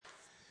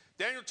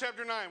Daniel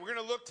chapter 9. We're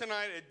going to look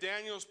tonight at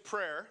Daniel's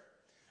prayer.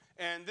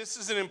 And this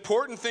is an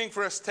important thing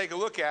for us to take a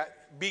look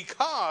at,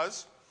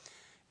 because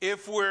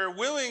if we're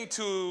willing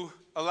to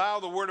allow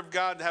the Word of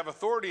God to have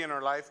authority in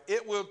our life,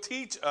 it will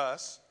teach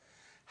us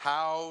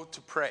how to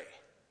pray.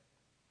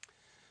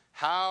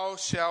 How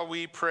shall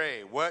we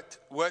pray? What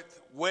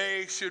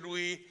way should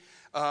we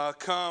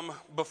come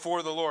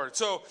before the Lord?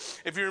 So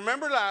if you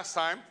remember last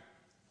time,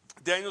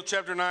 Daniel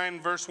chapter 9,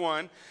 verse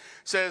 1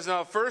 says,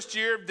 "Now, first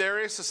year of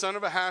Darius, the son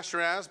of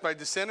Ahasuerus, by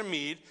descent of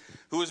Mede,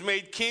 who was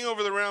made king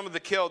over the realm of the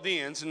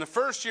Chaldeans, in the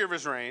first year of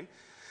his reign,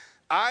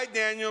 I,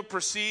 Daniel,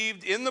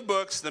 perceived in the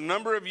books the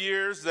number of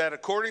years that,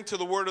 according to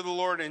the word of the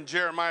Lord in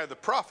Jeremiah the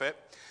prophet,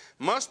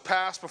 must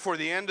pass before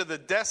the end of the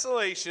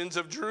desolations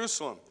of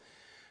Jerusalem,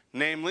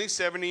 namely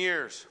 70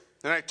 years.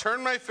 And I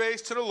turned my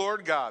face to the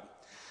Lord God,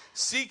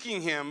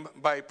 seeking him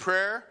by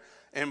prayer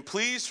and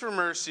pleas for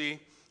mercy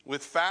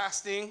with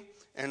fasting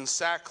and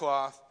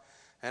sackcloth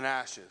and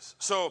ashes."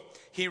 So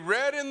he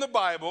read in the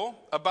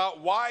Bible about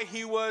why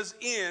he was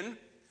in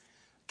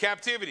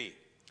captivity.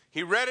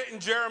 He read it in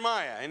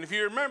Jeremiah. And if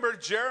you remember,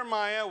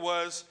 Jeremiah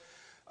was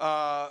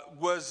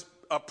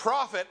a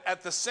prophet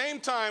at the same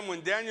time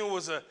when Daniel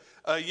was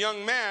a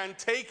young man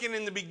taken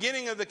in the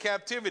beginning of the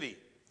captivity.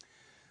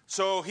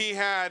 So he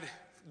had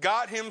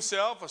got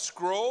himself a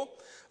scroll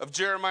of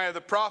Jeremiah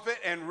the prophet,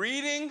 and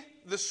reading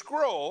the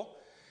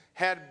scroll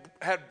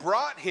had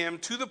brought him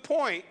to the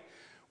point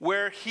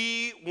where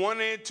he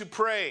wanted to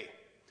pray.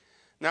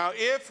 Now,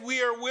 if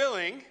we are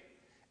willing,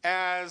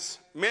 as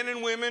men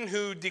and women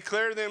who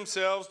declare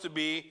themselves to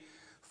be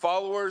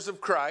followers of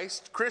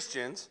Christ,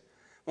 Christians,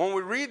 when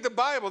we read the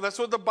Bible, that's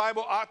what the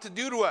Bible ought to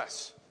do to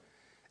us.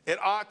 It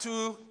ought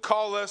to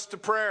call us to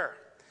prayer.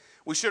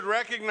 We should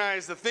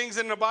recognize the things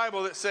in the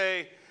Bible that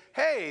say,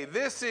 hey,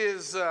 this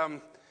is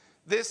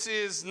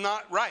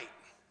not right.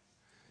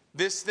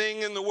 This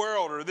thing in the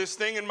world or this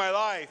thing in my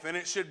life, and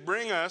it should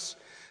bring us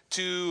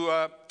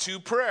to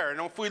prayer.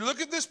 And if we look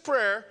at this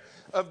prayer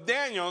of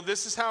Daniel,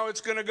 this is how it's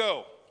going to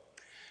go.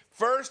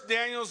 First,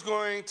 Daniel's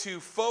going to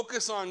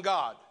focus on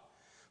God,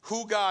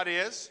 who God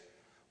is,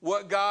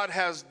 what God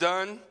has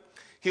done.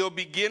 He'll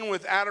begin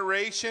with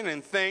adoration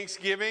and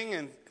thanksgiving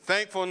and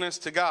thankfulness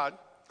to God.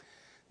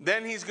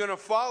 Then he's going to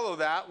follow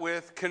that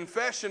with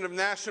confession of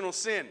national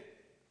sin.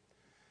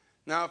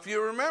 Now, if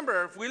you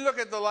remember, if we look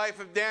at the life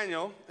of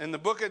Daniel, in the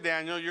book of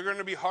Daniel, you're going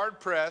to be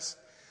hard-pressed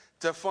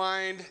to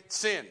find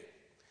sin.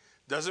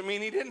 Doesn't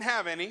mean he didn't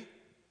have any,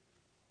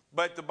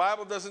 but the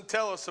Bible doesn't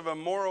tell us of a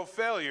moral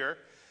failure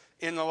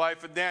in the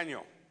life of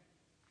Daniel.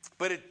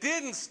 But it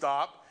didn't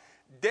stop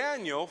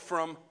Daniel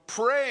from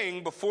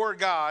praying before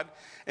God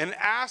and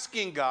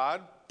asking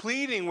God,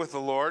 pleading with the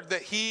Lord,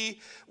 that he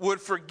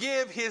would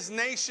forgive his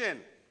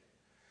nation,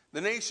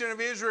 the nation of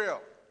Israel.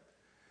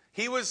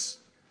 He was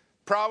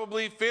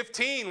probably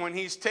 15 when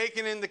he's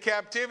taken into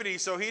captivity,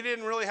 so he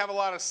didn't really have a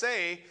lot of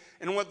say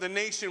in what the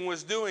nation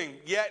was doing,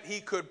 yet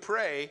he could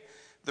pray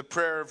the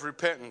prayer of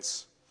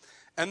repentance.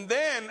 And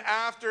then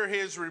after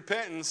his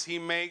repentance, he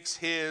makes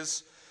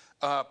his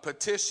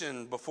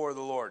petition before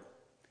the Lord.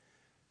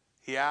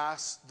 He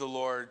asks the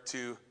Lord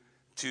to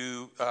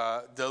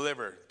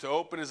deliver, to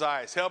open his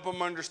eyes, help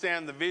him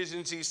understand the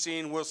visions he's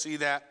seen. We'll see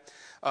that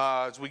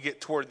as we get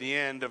toward the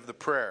end of the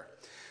prayer.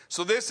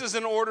 So this is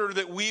an order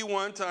that we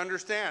want to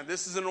understand.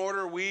 This is an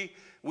order we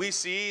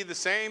see the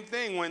same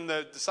thing when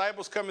the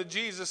disciples come to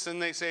Jesus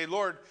and they say,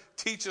 Lord,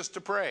 teach us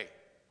to pray.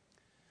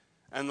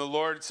 And the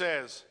Lord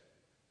says,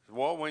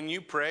 well, when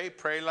you pray,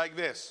 pray like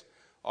this.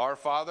 Our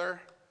Father,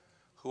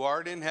 who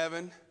art in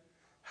heaven,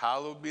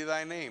 hallowed be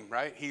thy name,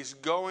 right? He's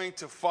going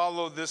to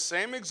follow this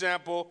same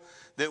example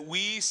that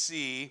we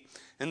see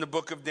in the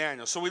book of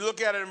Daniel. So we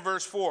look at it in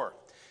verse 4,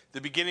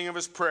 the beginning of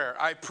his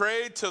prayer. I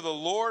prayed to the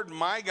Lord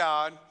my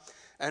God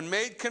and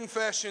made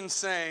confession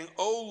saying,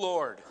 O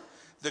Lord,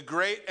 the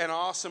great and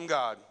awesome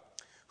God,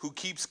 who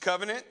keeps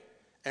covenant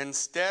and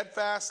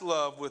steadfast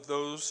love with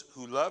those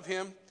who love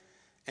him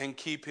and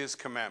keep his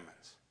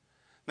commandments.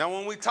 Now,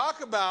 when we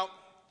talk about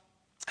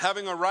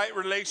having a right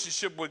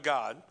relationship with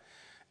God,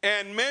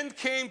 and men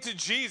came to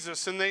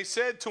Jesus and they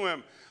said to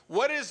him,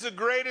 what is the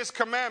greatest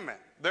commandment?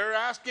 They're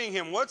asking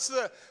him, what's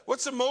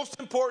the most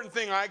important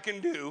thing I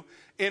can do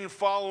in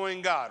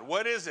following God?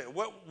 What is it?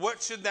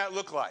 What should that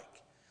look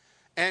like?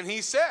 And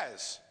he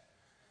says,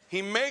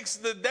 he makes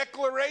the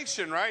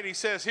declaration, right? He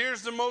says,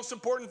 here's the most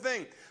important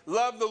thing.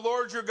 Love the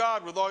Lord your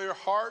God with all your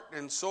heart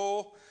and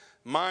soul,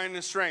 mind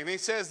and strength. And he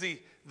says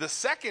the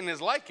second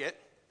is like it.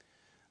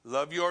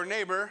 Love your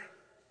neighbor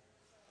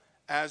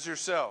as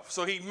yourself.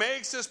 So he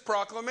makes this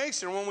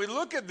proclamation. When we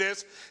look at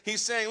this,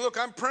 he's saying, look,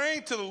 I'm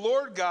praying to the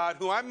Lord God,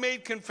 who I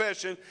made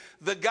confession,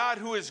 the God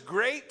who is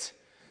great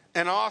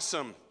and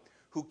awesome,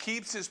 who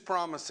keeps his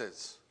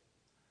promises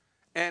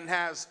and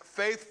has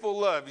faithful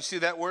love. You see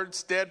that word,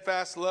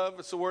 steadfast love?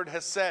 It's the word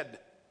hesed.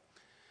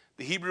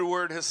 The Hebrew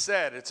word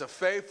hesed. It's a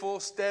faithful,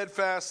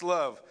 steadfast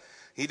love.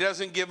 He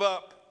doesn't give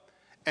up.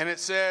 And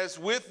it says,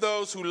 with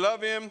those who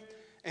love him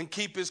and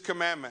keep his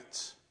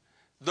commandments.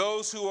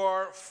 Those who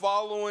are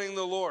following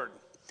the Lord.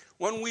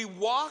 When we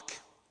walk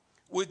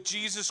with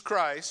Jesus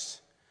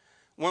Christ,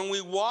 when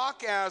we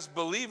walk as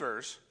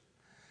believers,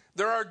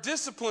 there are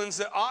disciplines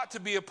that ought to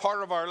be a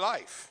part of our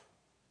life,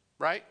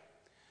 right?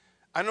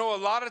 I know a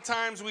lot of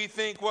times we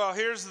think, well,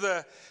 here's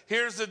the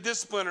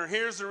discipline, or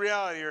here's the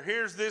reality, or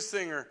here's this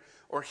thing,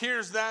 or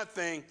here's that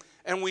thing,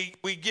 and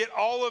we get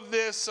all of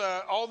this,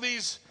 all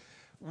these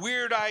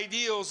weird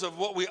ideals of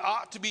what we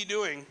ought to be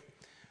doing,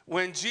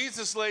 when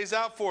Jesus lays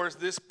out for us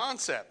this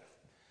concept.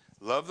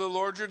 Love the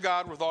Lord your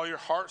God with all your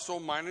heart, soul,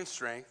 mind, and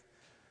strength.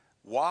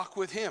 Walk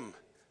with him.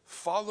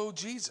 Follow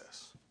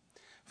Jesus.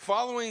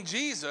 Following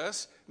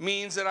Jesus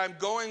means that I'm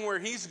going where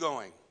he's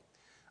going.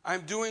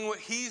 I'm doing what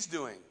he's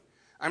doing.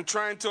 I'm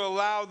trying to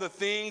allow the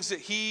things that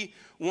he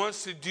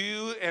wants to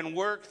do and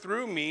work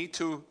through me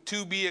to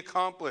be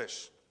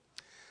accomplished.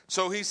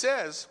 So he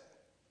says,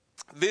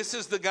 this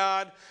is the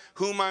God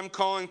whom I'm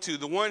calling to,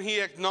 the one he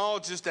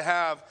acknowledges to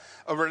have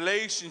a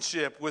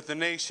relationship with the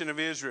nation of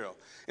Israel.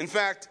 In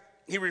fact,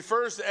 he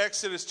refers to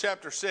Exodus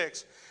chapter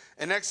 6.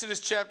 And Exodus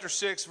chapter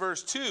 6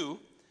 verse 2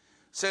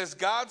 says,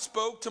 God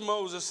spoke to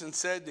Moses and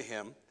said to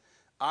him,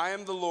 I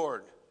am the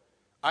Lord.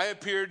 I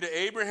appeared to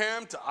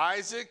Abraham, to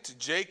Isaac, to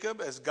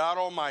Jacob as God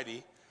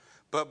Almighty,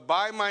 but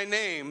by my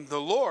name,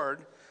 the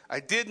Lord, I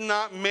did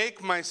not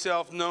make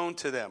myself known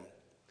to them.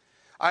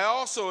 I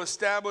also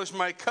established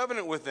my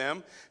covenant with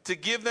them to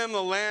give them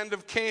the land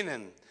of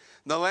Canaan,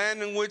 the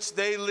land in which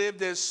they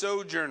lived as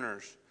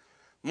sojourners.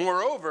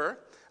 Moreover,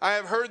 I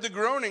have heard the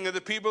groaning of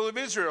the people of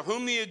Israel,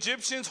 whom the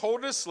Egyptians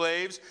hold as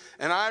slaves,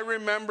 and I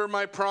remember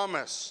my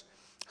promise.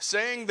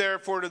 Saying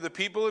therefore to the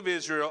people of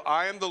Israel,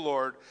 I am the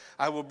Lord.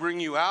 I will bring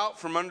you out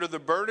from under the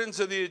burdens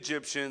of the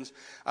Egyptians.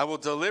 I will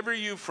deliver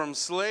you from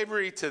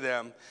slavery to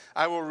them.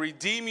 I will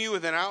redeem you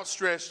with an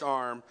outstretched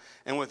arm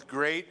and with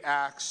great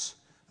acts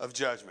of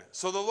judgment.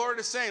 So the Lord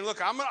is saying,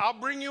 look, I'll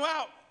bring you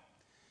out.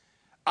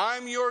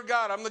 I'm your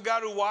God. I'm the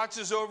God who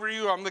watches over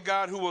you. I'm the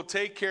God who will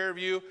take care of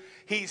you.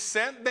 He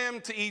sent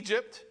them to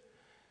Egypt,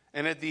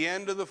 and at the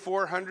end of the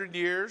 400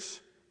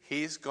 years,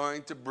 he's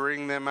going to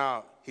bring them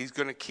out. He's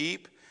going to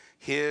keep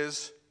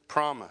his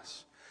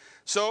promise.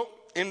 So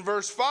in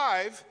verse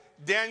 5,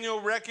 Daniel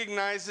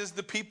recognizes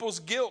the people's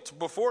guilt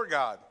before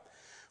God.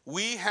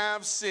 We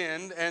have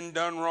sinned and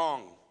done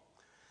wrong,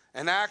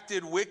 and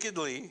acted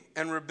wickedly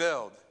and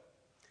rebelled,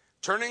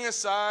 turning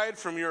aside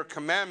from your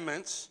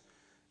commandments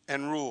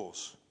and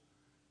rules.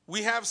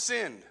 We have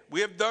sinned.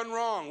 We have done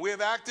wrong. We have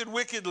acted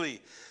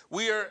wickedly.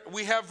 We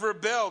have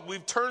rebelled.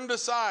 We've turned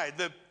aside.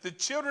 The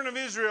children of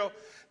Israel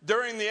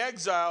during the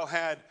exile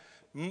had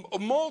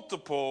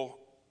multiple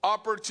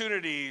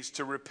opportunities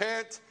to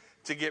repent,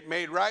 to get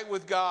made right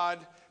with God,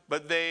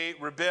 but they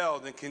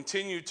rebelled and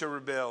continued to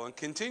rebel and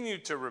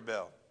continued to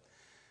rebel.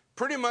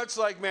 Pretty much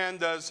like man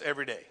does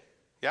every day.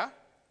 Yeah?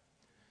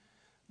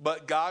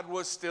 But God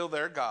was still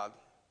their God.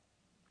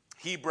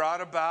 He brought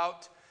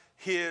about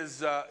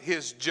his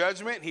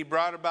judgment. He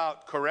brought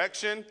about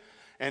correction.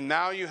 And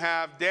now you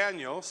have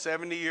Daniel,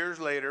 70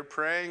 years later,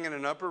 praying in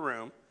an upper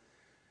room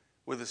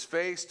with his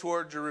face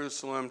toward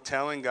Jerusalem,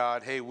 telling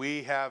God, hey,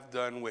 we have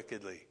done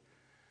wickedly.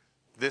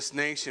 This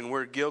nation,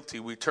 we're guilty.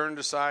 We turned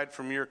aside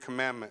from your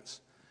commandments.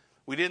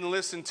 We didn't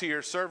listen to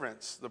your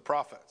servants, the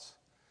prophets.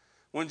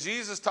 When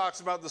Jesus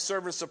talks about the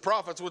servants of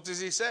prophets, what does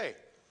he say?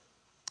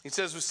 He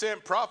says, we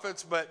sent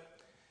prophets, but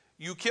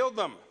you killed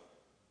them.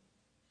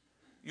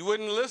 You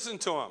wouldn't listen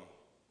to them.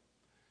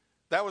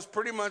 That was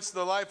pretty much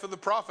the life of the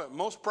prophet.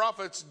 Most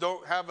prophets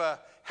don't have a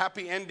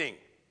happy ending.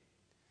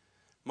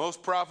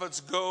 Most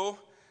prophets go,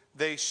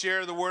 they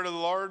share the word of the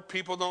Lord.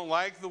 People don't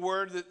like the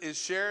word that is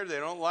shared. They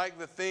don't like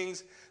the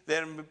things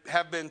that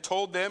have been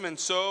told them. And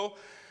so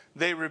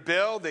they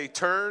rebel, they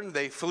turn,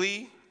 they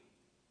flee.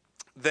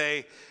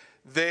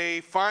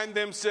 They find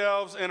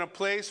themselves in a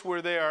place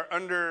where they are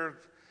under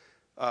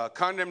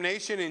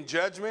condemnation and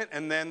judgment.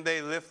 And then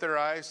they lift their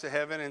eyes to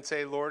heaven and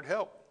say, Lord,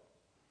 help.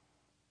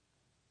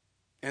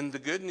 And the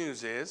good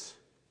news is,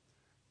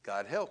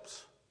 God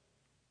helps.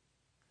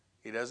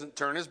 He doesn't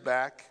turn his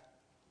back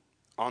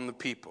on the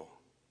people.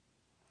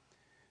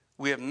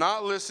 We have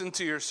not listened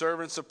to your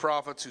servants, the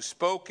prophets, who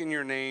spoke in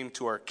your name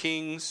to our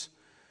kings,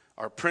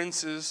 our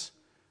princes,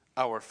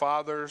 our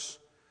fathers,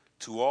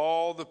 to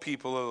all the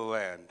people of the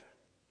land.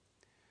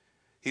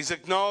 He's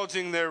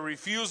acknowledging their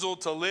refusal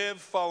to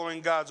live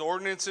following God's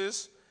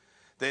ordinances.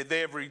 They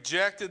have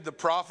rejected the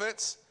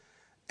prophets,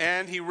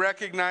 and he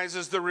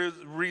recognizes the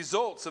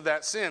results of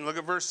that sin. Look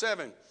at verse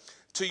 7.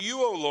 To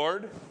you, O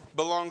Lord,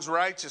 belongs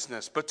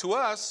righteousness, but to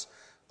us,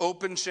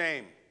 open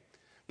shame.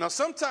 Now,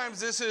 sometimes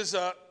this is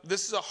a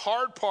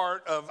hard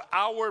part of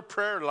our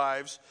prayer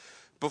lives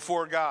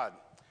before God,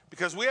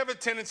 because we have a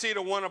tendency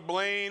to want to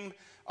blame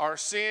our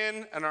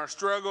sin and our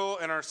struggle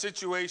and our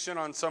situation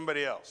on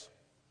somebody else.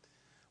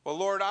 Well,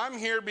 Lord, I'm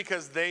here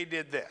because they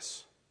did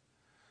this.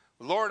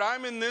 Lord,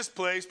 I'm in this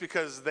place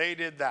because they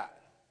did that.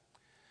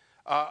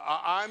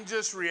 I'm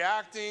just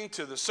reacting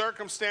to the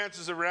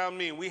circumstances around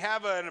me. We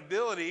have an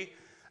ability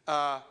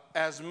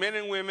as men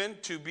and women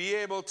to be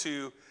able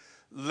to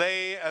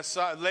lay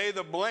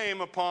the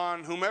blame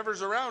upon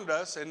whomever's around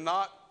us and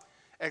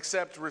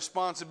accept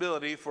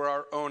responsibility for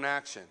our own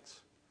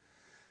actions.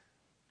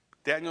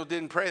 Daniel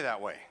didn't pray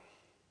that way.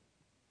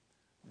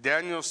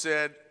 Daniel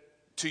said,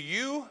 to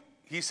you,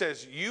 he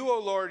says, you, O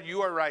Lord,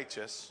 you are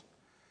righteous,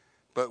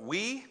 but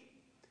we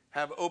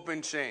have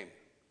open shame.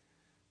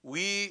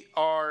 We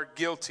are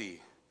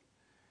guilty.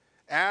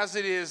 As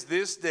it is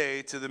this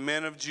day to the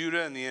men of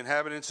Judah and the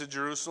inhabitants of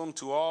Jerusalem,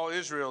 to all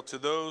Israel, to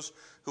those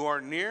who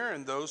are near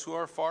and those who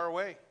are far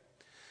away.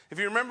 If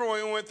you remember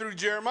when we went through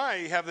Jeremiah,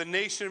 you have the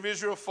nation of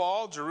Israel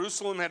fall.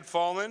 Jerusalem had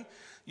fallen.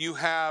 You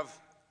have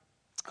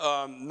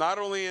not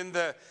only in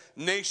the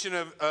nation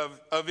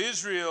of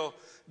Israel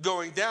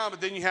going down,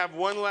 but then you have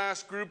one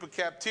last group of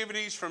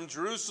captivities from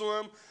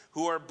Jerusalem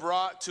who are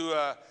brought to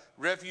a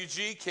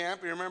refugee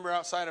camp. You remember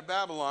outside of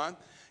Babylon.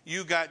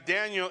 You got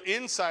Daniel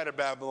inside of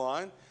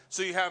Babylon.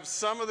 So you have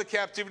some of the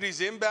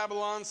captivities in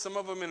Babylon, some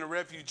of them in a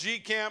refugee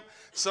camp,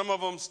 some of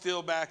them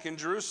still back in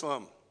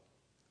Jerusalem.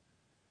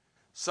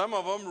 Some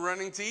of them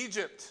running to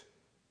Egypt.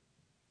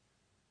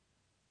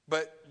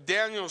 But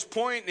Daniel's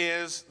point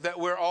is that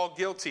we're all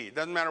guilty. It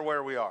doesn't matter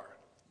where we are.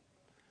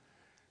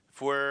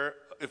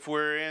 If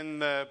we're in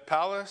the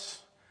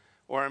palace,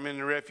 or I'm in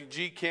the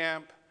refugee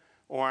camp,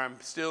 or I'm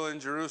still in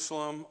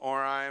Jerusalem,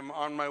 or I'm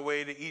on my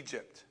way to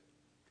Egypt,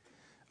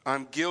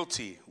 I'm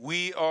guilty.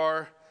 We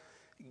are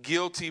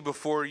guilty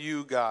before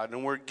you, God,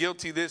 and we're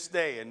guilty this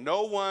day, and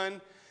no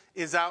one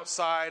is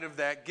outside of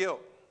that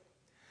guilt.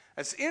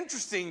 It's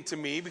interesting to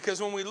me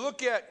because when we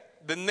look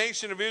at the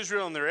nation of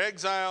Israel and their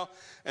exile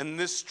and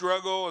this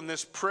struggle and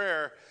this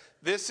prayer,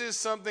 this is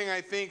something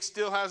I think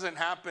still hasn't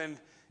happened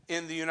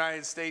in the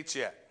United States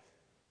yet.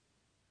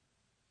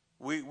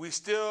 We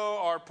still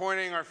are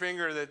pointing our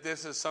finger that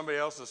this is somebody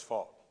else's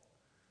fault.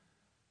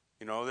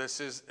 You know, this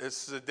is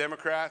the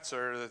Democrats,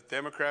 or the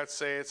Democrats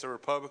say it's the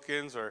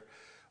Republicans,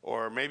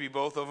 or maybe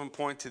both of them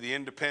point to the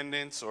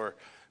independents, or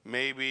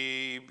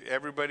maybe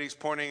everybody's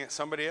pointing at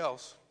somebody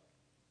else.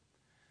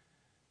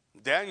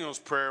 Daniel's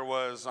prayer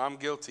was, I'm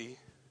guilty.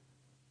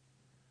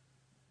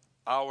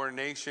 Our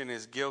nation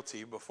is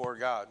guilty before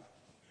God.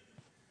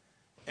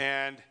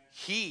 And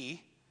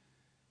he,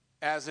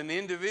 as an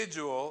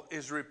individual,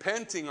 is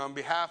repenting on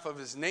behalf of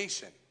his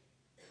nation.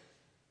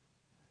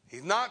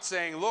 He's not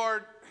saying,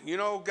 Lord, you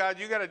know, God,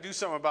 you got to do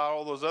something about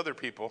all those other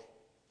people.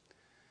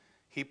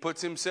 He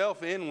puts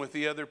himself in with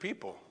the other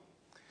people.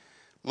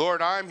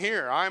 Lord, I'm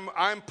here.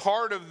 I'm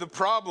part of the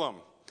problem.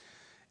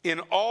 In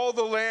all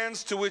the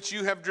lands to which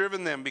you have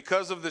driven them,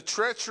 because of the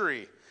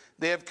treachery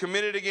they have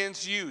committed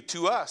against you,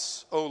 to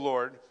us, O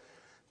Lord,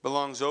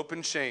 belongs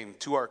open shame.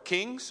 To our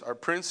kings, our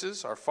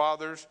princes, our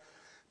fathers,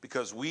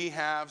 because we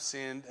have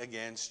sinned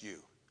against you.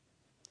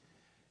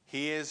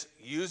 He is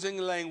using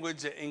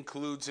language that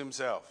includes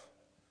himself.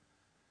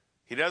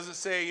 He doesn't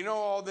say, you know,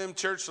 all them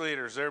church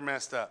leaders, they're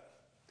messed up.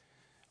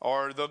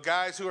 Or the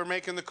guys who are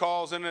making the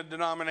calls in the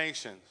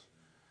denominations.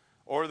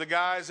 Or the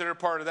guys that are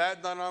part of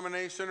that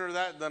denomination or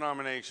that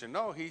denomination.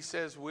 No, he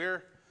says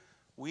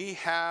we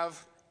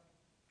have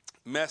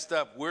messed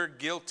up. We're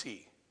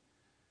guilty.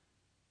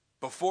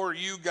 Before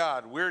you,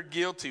 God, we're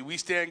guilty. We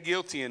stand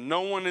guilty, and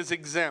no one is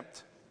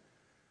exempt,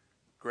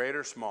 great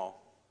or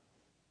small,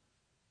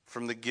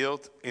 from the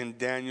guilt in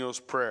Daniel's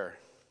prayer.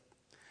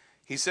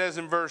 He says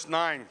in verse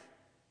 9,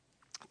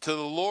 to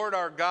the Lord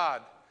our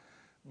God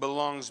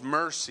belongs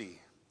mercy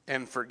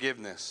and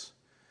forgiveness,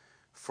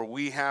 for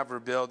we have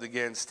rebelled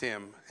against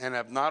him and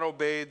have not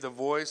obeyed the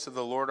voice of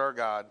the Lord our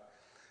God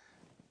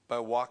by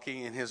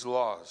walking in his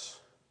laws,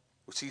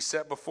 which he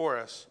set before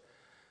us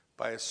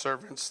by his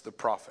servants the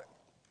prophet.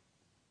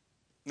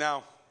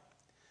 Now,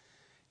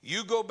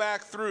 you go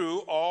back through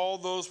all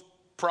those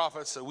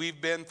prophets that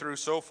we've been through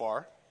so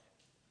far,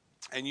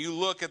 and you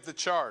look at the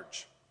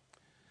charge,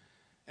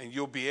 and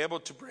you'll be able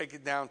to break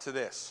it down to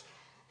this.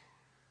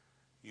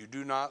 You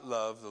do not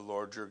love the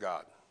Lord your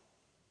God.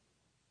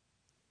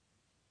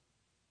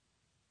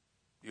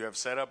 You have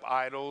set up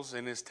idols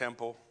in his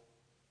temple.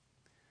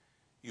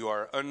 You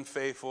are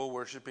unfaithful,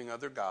 worshiping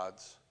other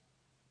gods.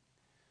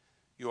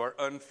 You are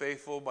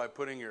unfaithful by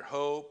putting your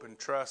hope and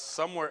trust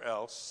somewhere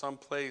else,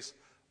 someplace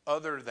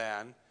other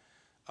than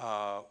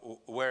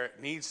where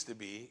it needs to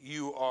be.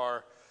 You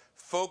are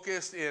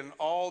focused in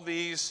all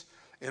these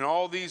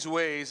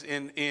ways,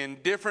 in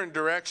different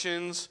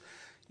directions.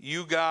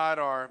 You, God,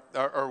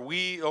 or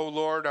we, O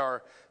Lord,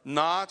 are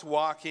not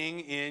walking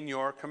in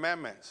your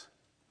commandments.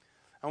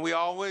 And we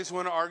always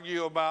want to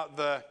argue about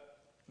the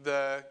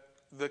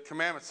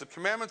commandments. The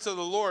commandments of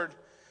the Lord,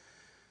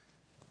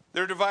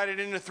 they're divided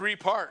into three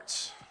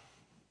parts.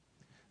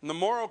 And the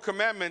moral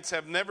commandments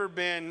have never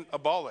been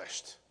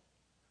abolished.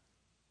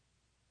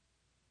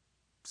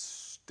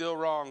 Still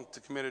wrong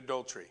to commit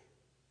adultery.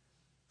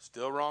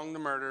 Still wrong to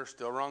murder.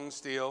 Still wrong to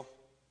steal.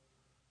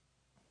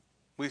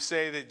 We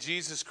say that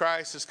Jesus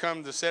Christ has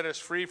come to set us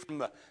free from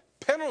the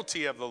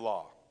penalty of the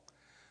law,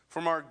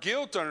 from our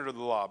guilt under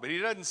the law. But he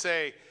doesn't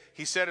say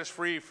he set us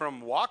free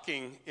from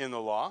walking in the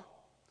law.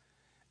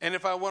 And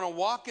if I want to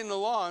walk in the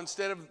law,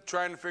 instead of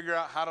trying to figure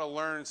out how to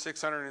learn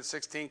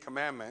 616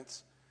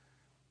 commandments,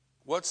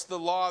 what's the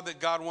law that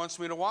God wants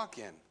me to walk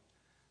in?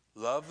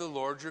 Love the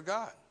Lord your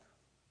God.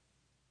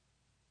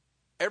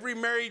 Every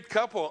married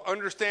couple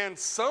understands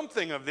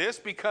something of this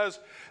because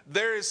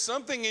there is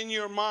something in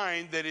your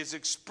mind that is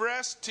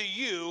expressed to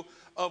you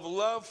of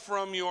love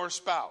from your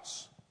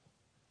spouse.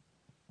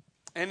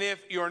 And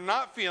if you're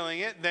not feeling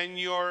it, then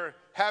you're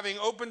having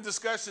open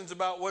discussions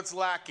about what's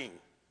lacking,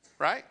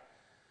 right?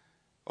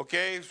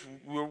 Okay,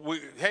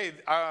 hey,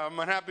 I'm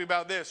unhappy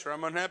about this, or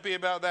I'm unhappy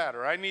about that,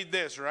 or I need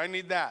this, or I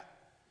need that.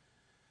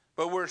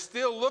 But we're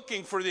still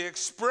looking for the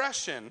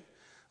expression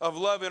of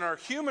love in our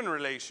human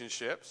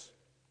relationships.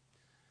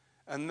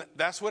 And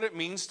that's what it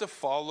means to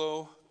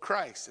follow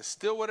Christ. It's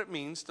still what it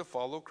means to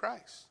follow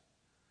Christ.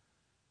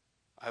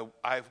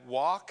 I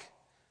walk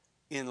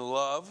in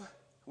love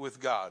with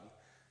God.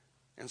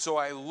 And so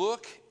I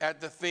look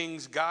at the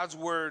things God's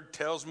word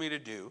tells me to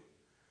do,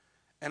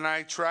 and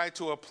I try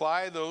to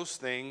apply those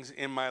things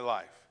in my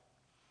life.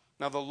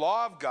 Now, the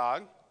law of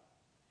God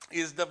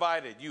is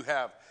divided. You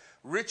have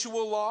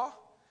ritual law,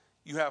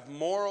 you have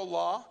moral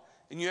law,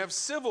 and you have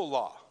civil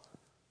law.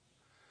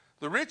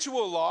 The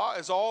ritual law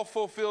is all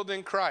fulfilled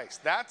in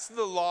Christ. That's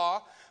the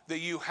law that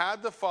you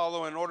had to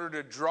follow in order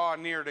to draw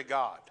near to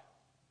God.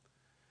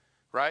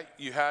 Right?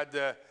 You had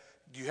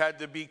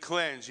to be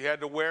cleansed. You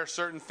had to wear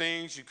certain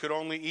things. You could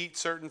only eat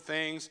certain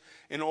things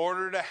in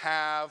order to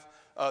have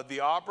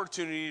the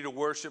opportunity to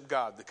worship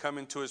God, to come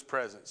into his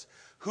presence.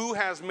 Who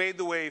has made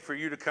the way for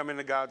you to come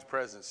into God's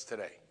presence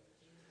today?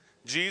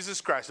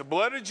 Jesus Christ. The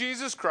blood of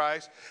Jesus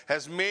Christ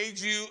has made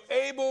you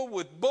able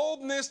with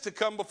boldness to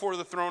come before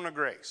the throne of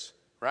grace.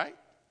 Right?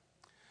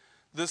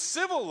 The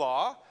civil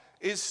law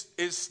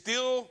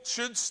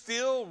should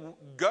still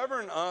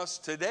govern us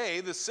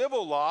today. The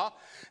civil law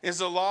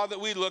is a law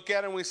that we look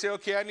at and we say,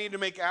 okay, I need to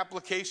make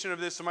application of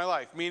this in my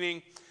life.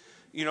 Meaning,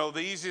 the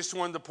easiest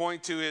one to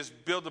point to is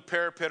build a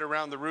parapet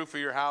around the roof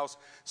of your house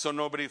so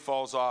nobody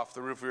falls off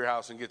the roof of your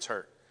house and gets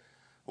hurt.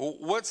 Well,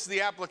 what's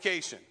the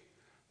application?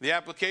 The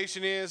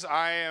application is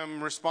I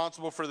am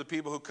responsible for the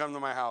people who come to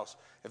my house.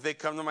 If they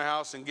come to my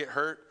house and get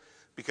hurt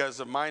because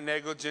of my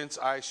negligence,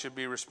 I should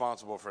be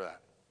responsible for that.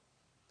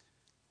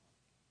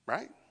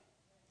 Right?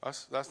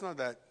 That's not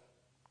that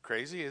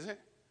crazy, is it?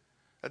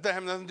 That doesn't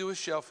have nothing to do with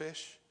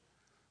shellfish,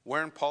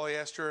 wearing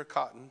polyester or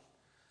cotton.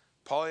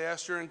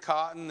 Polyester and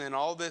cotton and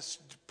all this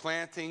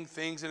planting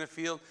things in a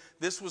field.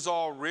 This was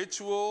all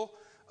ritual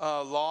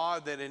law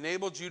that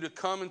enabled you to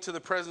come into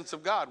the presence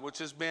of God, which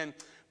has been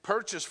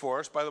purchased for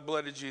us by the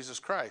blood of Jesus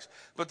Christ.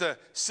 But the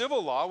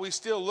civil law, we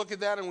still look at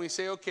that and we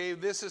say, okay,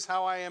 this is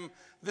how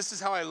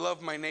I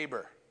love my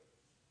neighbor.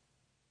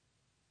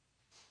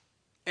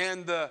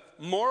 And the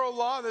moral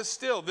law, this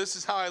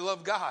is how I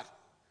love God.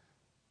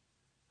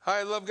 How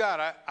I love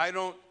God. I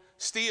don't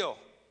steal.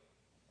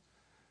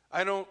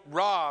 I don't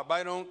rob.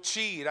 I don't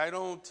cheat. I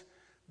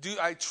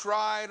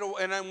try to,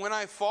 and when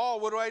I fall,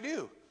 what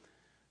do?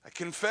 I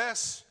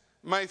confess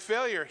my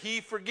failure.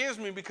 He forgives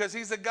me because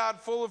he's a God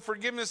full of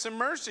forgiveness and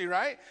mercy,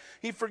 right?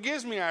 He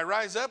forgives me. I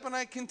rise up and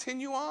I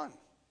continue on.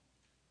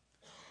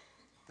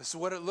 This is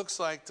what it looks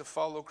like to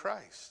follow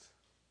Christ.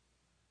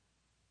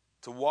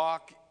 To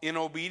walk in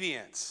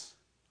obedience.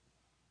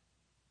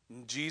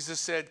 And Jesus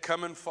said,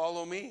 come and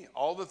follow me.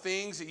 All the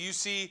things that you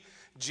see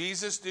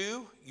Jesus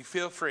do, you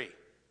feel free.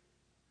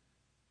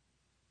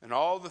 And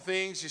all the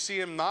things you see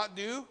him not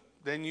do,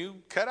 then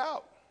you cut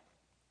out.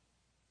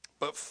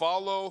 But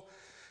follow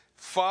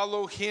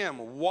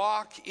him.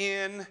 Walk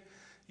in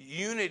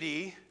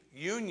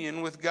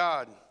union with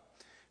God.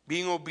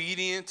 Being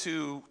obedient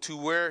to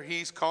where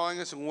he's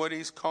calling us and what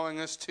he's calling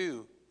us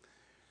to.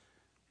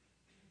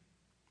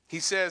 He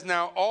says,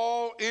 now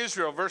all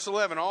Israel, verse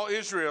 11, all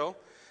Israel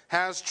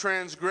has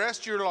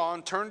transgressed your law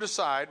and turned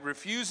aside,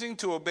 refusing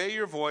to obey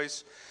your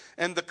voice.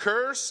 And the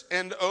curse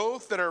and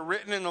oath that are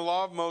written in the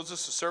law of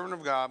Moses, the servant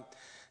of God,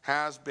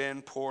 has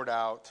been poured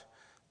out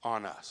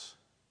on us.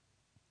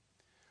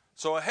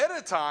 So ahead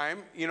of time,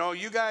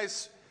 you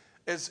guys,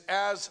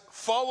 as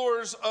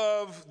followers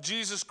of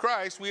Jesus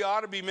Christ, we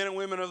ought to be men and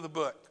women of the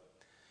book.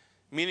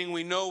 Meaning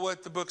we know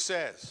what the book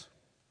says.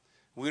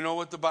 We know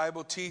what the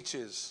Bible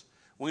teaches.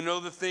 We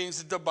know the things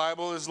that the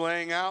Bible is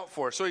laying out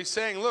for us. So he's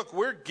saying, look,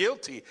 we're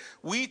guilty.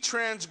 We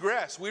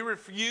transgressed. We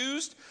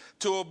refused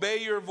to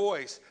obey your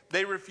voice.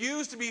 They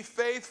refused to be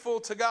faithful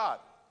to God.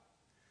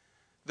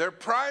 Their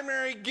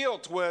primary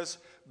guilt was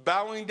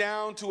bowing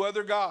down to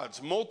other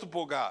gods,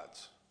 multiple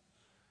gods.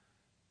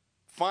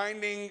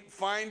 Finding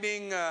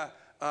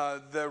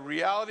the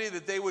reality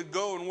that they would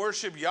go and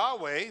worship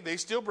Yahweh. They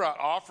still brought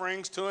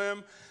offerings to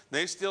him.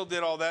 They still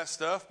did all that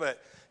stuff,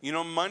 but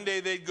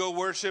Monday they'd go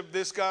worship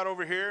this God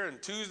over here,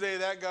 and Tuesday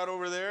that God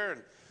over there,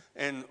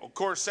 and of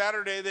course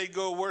Saturday they'd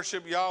go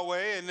worship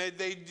Yahweh, and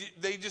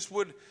they just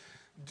would,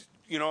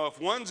 if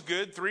one's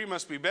good, three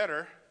must be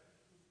better.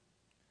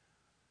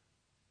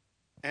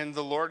 And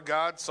the Lord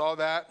God saw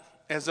that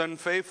as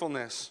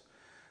unfaithfulness.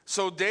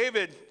 So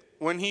David,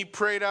 when he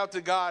prayed out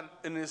to God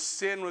in his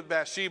sin with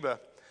Bathsheba,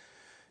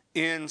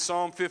 in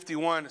Psalm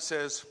 51 it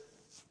says,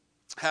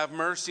 have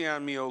mercy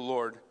on me, O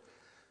Lord,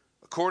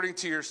 according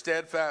to your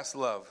steadfast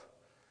love,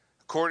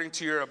 According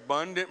to your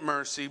abundant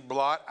mercy,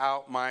 blot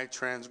out my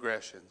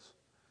transgressions.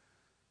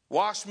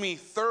 Wash me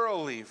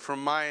thoroughly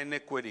from my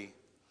iniquity.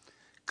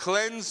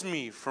 Cleanse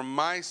me from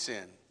my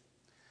sin.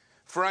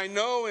 For I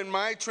know in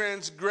my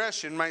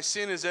transgression my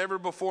sin is ever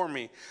before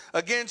me.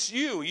 Against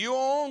you, you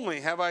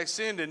only have I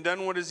sinned and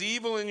done what is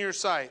evil in your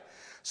sight,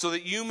 so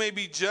that you may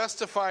be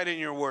justified in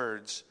your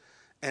words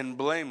and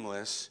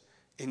blameless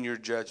in your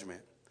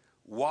judgment.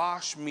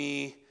 Wash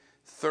me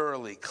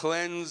thoroughly.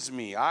 Cleanse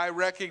me. I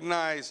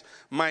recognize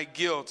my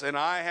guilt and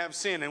I have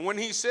sinned. And when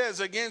he says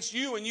against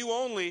you and you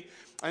only,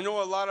 I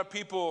know a lot of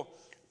people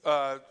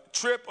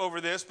trip over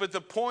this, but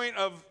the point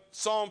of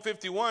Psalm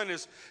 51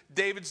 is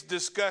David's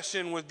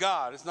discussion with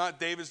God. It's not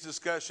David's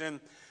discussion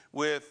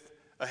with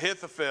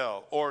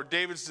Ahithophel or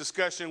David's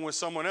discussion with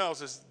someone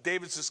else. It's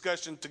David's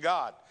discussion to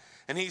God.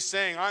 And he's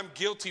saying, I'm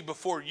guilty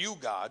before you,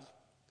 God.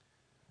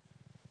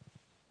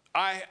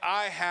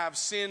 I have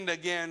sinned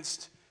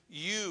against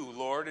you,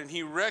 Lord. And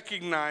he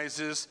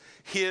recognizes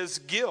his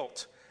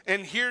guilt.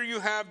 And here you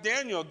have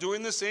Daniel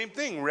doing the same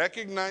thing,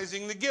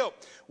 recognizing the guilt.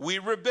 We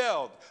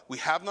rebelled. We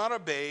have not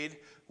obeyed.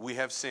 We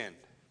have sinned.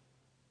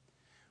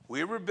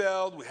 We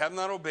rebelled. We have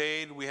not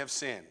obeyed. We have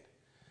sinned.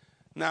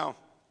 Now,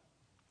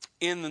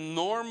 in the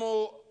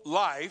normal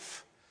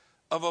life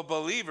of a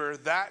believer,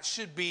 that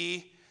should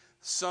be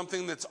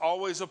something that's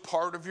always a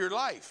part of your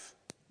life.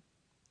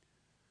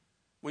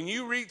 When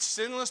you reach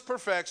sinless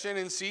perfection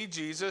and see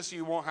Jesus,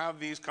 you won't have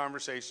these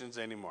conversations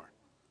anymore.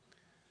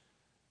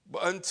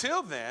 But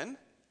until then,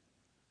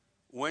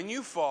 when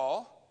you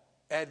fall,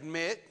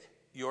 admit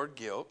your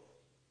guilt,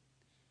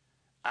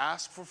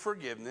 ask for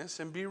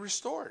forgiveness, and be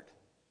restored.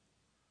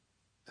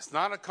 It's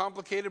not a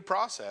complicated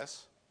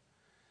process.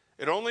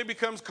 It only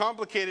becomes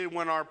complicated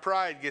when our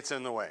pride gets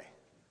in the way.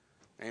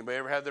 Anybody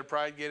ever had their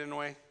pride get in the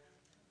way?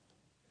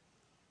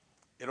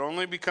 It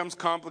only becomes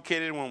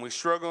complicated when we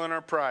struggle in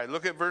our pride.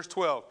 Look at verse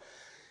 12.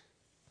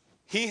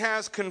 He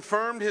has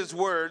confirmed his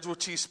words,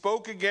 which he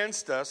spoke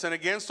against us and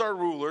against our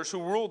rulers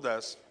who ruled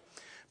us,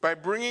 by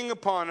bringing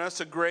upon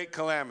us a great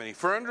calamity.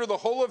 For under the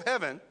whole of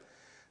heaven,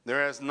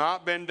 there has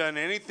not been done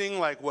anything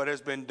like what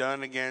has been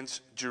done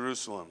against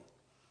Jerusalem.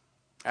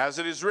 As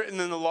it is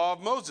written in the law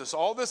of Moses,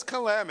 all this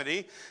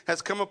calamity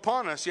has come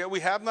upon us, yet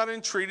we have not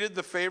entreated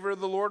the favor of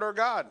the Lord our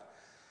God.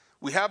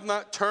 We have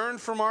not turned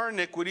from our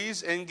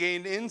iniquities and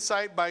gained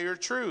insight by your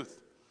truth.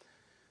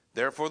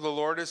 Therefore the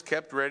Lord has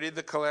kept ready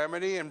the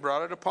calamity and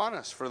brought it upon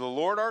us. For the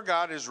Lord our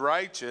God is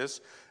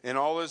righteous in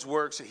all his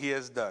works that he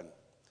has done.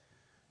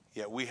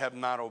 Yet we have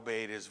not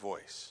obeyed his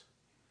voice.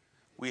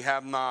 We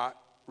have not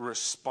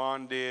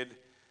responded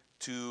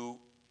to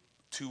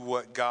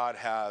what God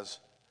has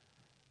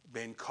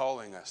been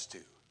calling us to.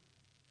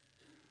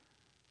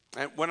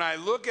 And when I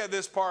look at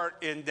this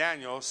part in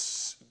Daniel,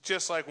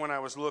 just like when I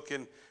was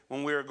looking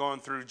when we were going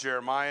through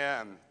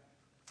Jeremiah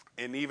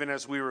and even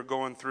as we were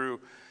going through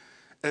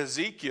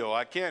Ezekiel,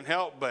 I can't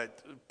help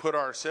but put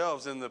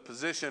ourselves in the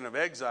position of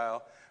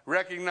exile,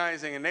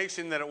 recognizing a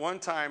nation that at one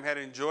time had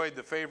enjoyed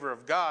the favor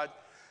of God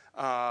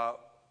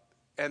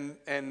and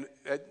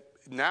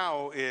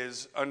now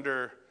is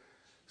under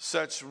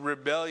such a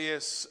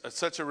rebellious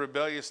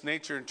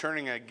nature and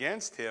turning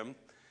against him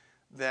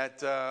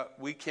that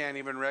we can't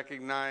even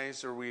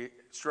recognize, or we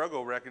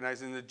struggle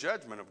recognizing the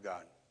judgment of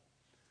God.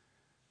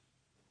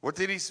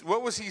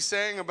 What was he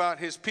saying about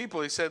his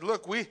people? He said,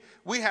 look, we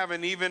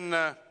haven't even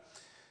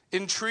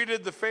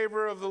entreated the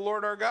favor of the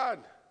Lord our God.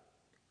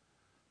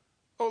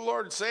 Oh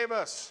Lord, save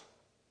us.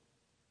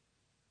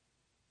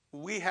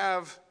 We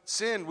have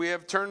sinned. We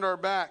have turned our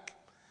back.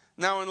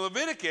 Now in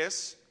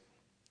Leviticus,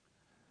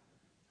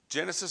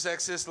 Genesis,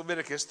 Exodus,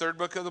 Leviticus, third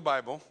book of the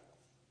Bible,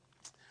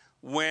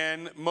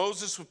 when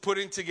Moses was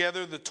putting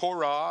together the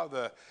Torah,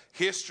 the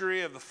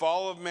history of the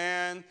fall of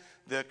man,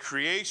 the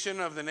creation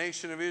of the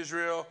nation of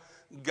Israel,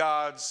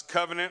 God's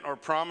covenant or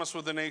promise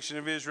with the nation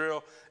of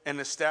Israel, and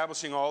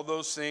establishing all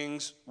those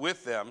things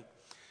with them.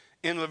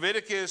 In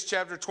Leviticus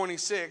chapter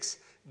 26,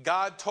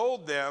 God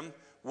told them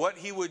what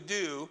he would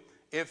do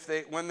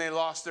when they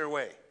lost their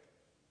way.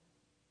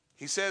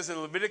 He says in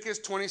Leviticus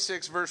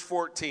 26, verse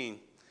 14,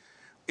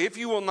 if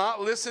you will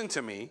not listen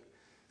to me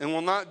and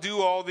will not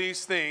do all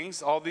these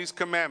things, all these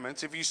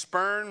commandments, if you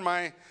spurn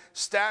my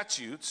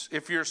statutes,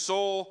 if your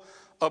soul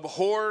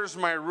abhors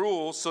my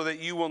rules so that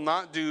you will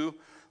not do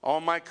all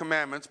my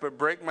commandments but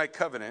break my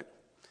covenant,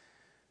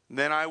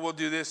 then I will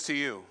do this to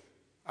you.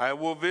 I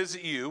will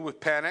visit you with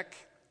panic,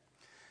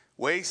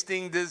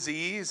 wasting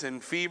disease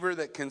and fever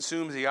that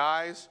consumes the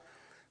eyes,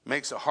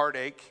 makes a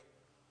heartache.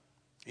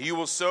 You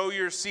will sow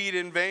your seed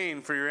in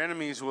vain, for your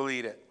enemies will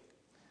eat it.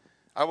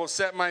 I will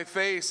set my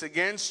face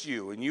against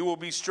you, and you will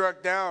be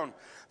struck down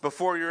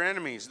before your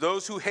enemies.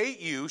 Those who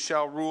hate you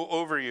shall rule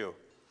over you,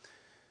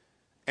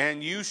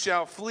 and you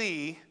shall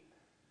flee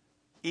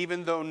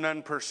even though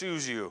none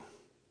pursues you.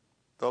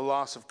 The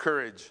loss of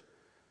courage.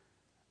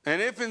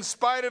 And if in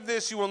spite of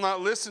this you will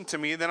not listen to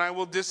me, then I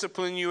will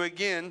discipline you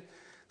again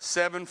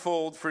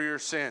sevenfold for your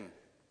sin.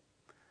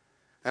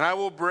 And I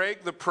will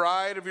break the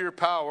pride of your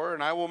power,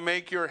 and I will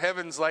make your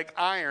heavens like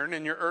iron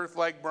and your earth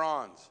like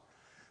bronze.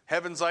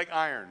 Heaven's like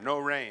iron, no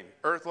rain.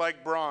 Earth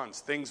like bronze,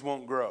 things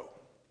won't grow.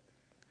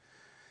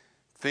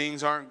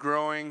 Things aren't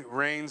growing,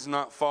 rain's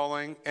not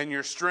falling, and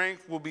your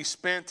strength will be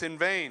spent in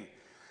vain.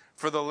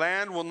 For the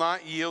land will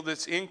not yield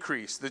its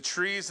increase. The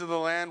trees of the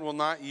land will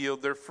not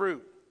yield their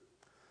fruit.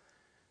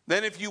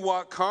 Then if you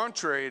walk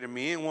contrary to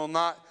me and will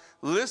not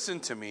listen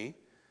to me,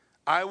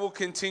 I will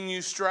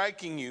continue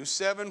striking you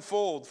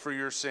sevenfold for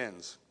your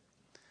sins.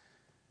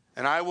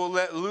 And I will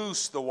let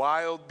loose the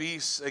wild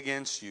beasts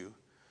against you,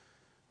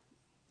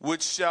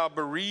 which shall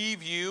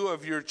bereave you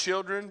of your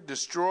children,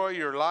 destroy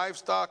your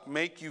livestock,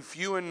 make you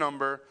few in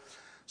number,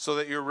 so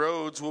that your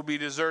roads will be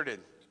deserted.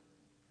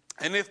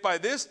 And if by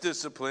this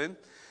discipline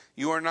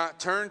you are not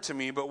turned to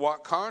me, but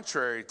walk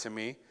contrary to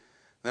me,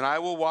 then I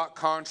will walk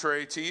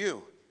contrary to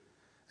you.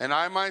 And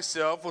I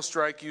myself will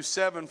strike you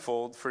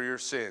sevenfold for your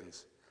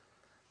sins.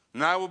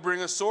 And I will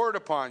bring a sword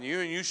upon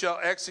you, and you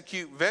shall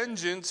execute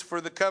vengeance for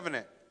the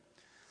covenant.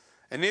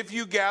 And if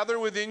you gather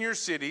within your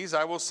cities,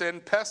 I will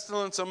send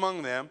pestilence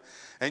among them,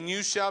 and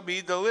you shall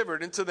be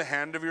delivered into the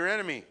hand of your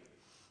enemy.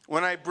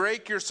 When I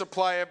break your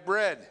supply of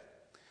bread,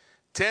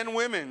 10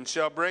 women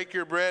shall break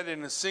your bread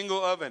in a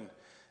single oven,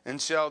 and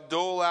shall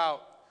dole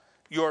out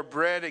your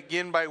bread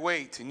again by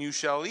weight, and you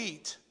shall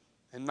eat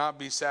and not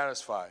be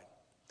satisfied.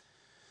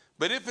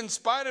 But if in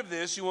spite of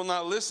this you will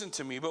not listen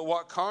to me, but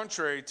walk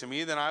contrary to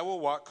me, then I will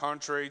walk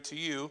contrary to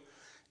you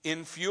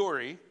in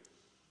fury,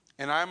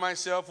 and I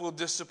myself will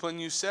discipline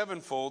you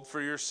sevenfold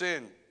for your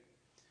sin.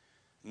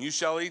 And you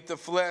shall eat the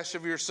flesh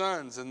of your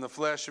sons and the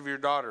flesh of your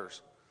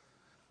daughters.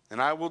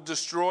 And I will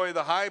destroy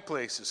the high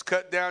places,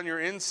 cut down your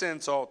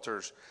incense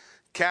altars,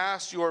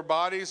 cast your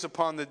bodies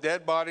upon the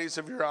dead bodies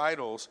of your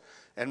idols,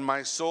 and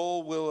my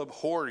soul will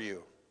abhor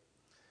you.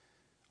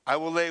 I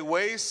will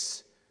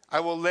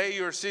lay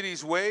your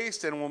cities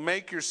waste and will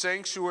make your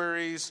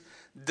sanctuaries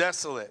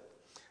desolate.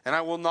 And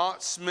I will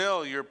not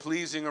smell your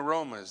pleasing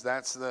aromas.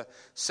 That's the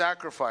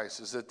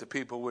sacrifices that the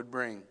people would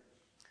bring.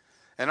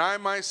 And I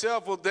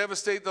myself will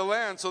devastate the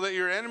land so that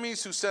your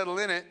enemies who settle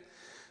in it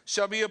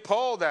shall be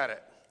appalled at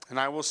it. And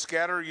I will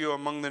scatter you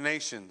among the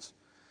nations.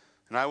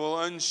 And I will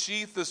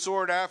unsheath the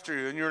sword after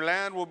you. And your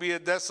land will be a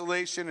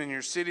desolation and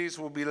your cities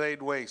will be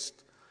laid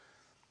waste.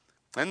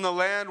 And the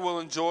land will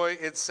enjoy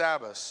its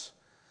Sabbaths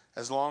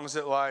as long as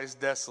it lies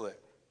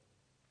desolate,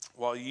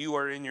 while you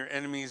are in your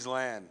enemy's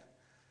land.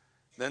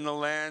 Then the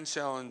land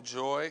shall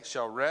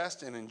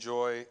rest and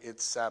enjoy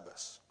its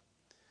Sabbaths.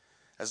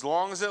 As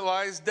long as it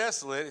lies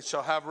desolate, it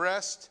shall have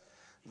rest.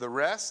 The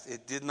rest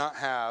it did not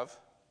have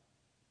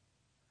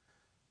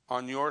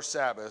on your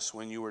Sabbaths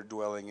when you were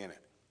dwelling in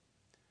it.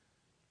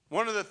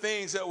 One of the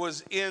things that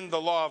was in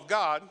the law of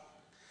God,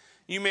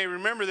 you may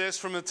remember this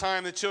from the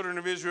time the children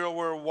of Israel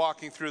were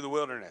walking through the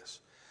wilderness.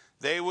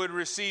 They would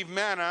receive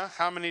manna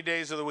how many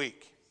days of the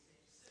week?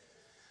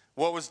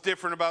 What was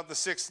different about the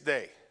sixth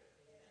day?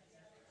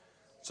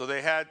 So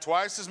they had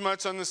twice as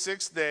much on the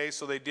sixth day,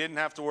 so they didn't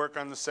have to work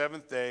on the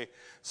seventh day,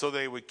 so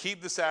they would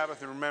keep the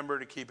Sabbath and remember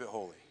to keep it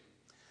holy.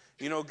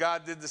 You know,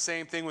 God did the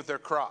same thing with their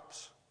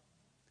crops.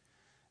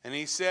 And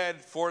he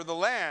said, for the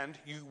land,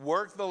 you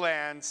work the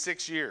land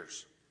 6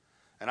 years,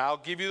 and I'll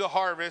give you the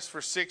harvest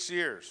for 6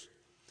 years.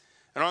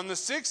 And on the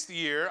 6th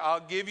year,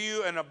 I'll give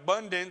you an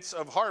abundance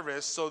of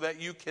harvest so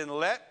that you can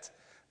let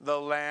the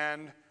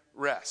land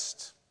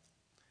rest.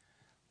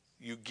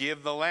 You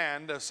give the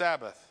land a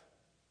Sabbath.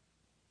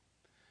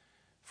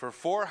 For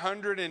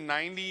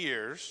 490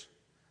 years,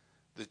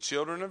 the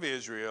children of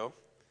Israel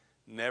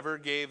never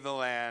gave the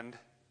land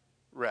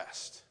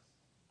rest.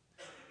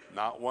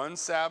 Not one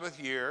Sabbath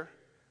year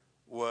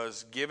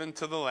was given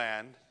to the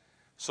land,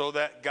 so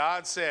that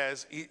God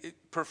says,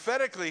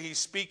 prophetically he's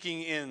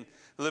speaking in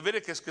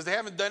Leviticus, because they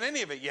haven't done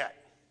any of it yet.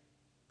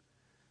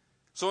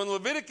 So in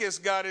Leviticus,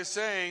 God is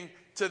saying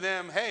to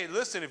them, hey,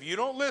 listen, if you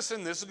don't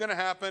listen, this is going to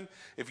happen.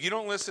 If you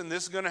don't listen,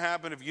 this is going to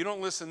happen. If you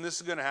don't listen, this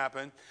is going to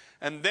happen.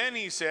 And then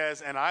he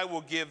says, and I will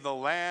give the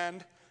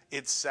land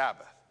its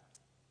Sabbath.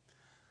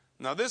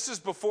 Now this is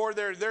before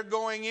they're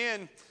going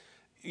in,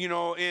 you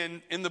know,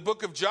 in the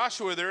book of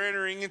Joshua, they're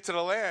entering into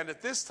the land.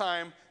 At this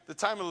time, the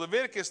time of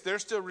Leviticus, they're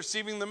still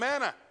receiving the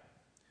manna.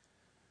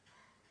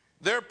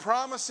 They're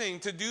promising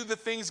to do the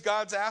things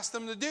God's asked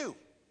them to do,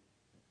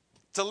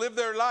 to live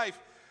their life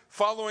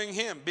following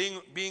him,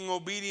 being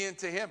obedient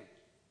to him.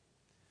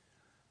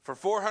 For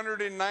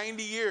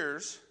 490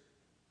 years,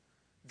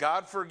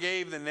 God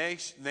forgave the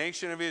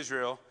nation of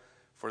Israel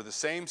for the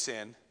same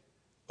sin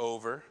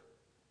over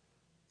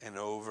and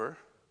over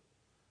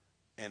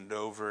and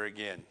over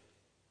again.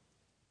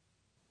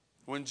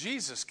 When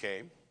Jesus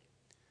came,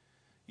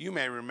 you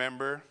may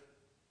remember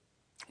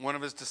one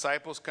of his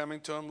disciples coming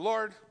to him,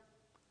 Lord,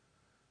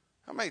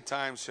 how many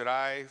times should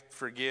I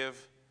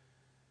forgive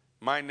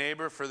my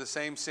neighbor for the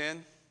same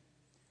sin?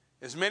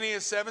 As many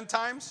as 7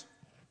 times?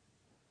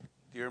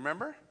 Do you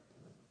remember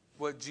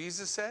what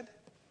Jesus said?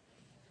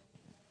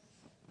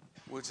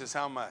 Which is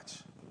how much?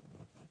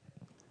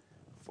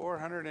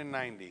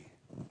 490.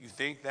 You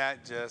think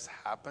that just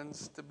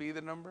happens to be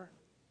the number?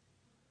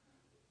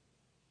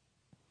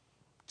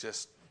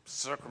 Just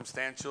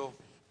circumstantial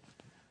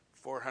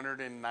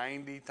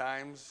 490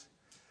 times.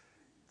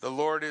 The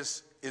Lord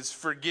is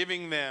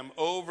forgiving them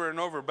over and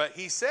over. But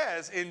he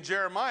says in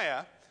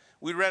Jeremiah,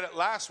 we read it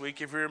last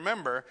week, if you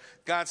remember,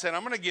 God said,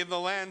 I'm going to give the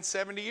land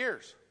 70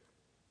 years.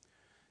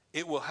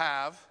 It will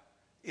have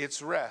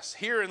its rest.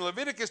 Here in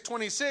Leviticus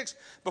 26,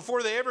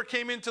 before they ever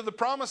came into the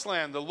promised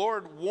land, the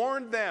Lord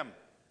warned them,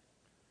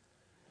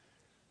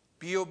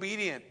 be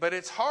obedient. But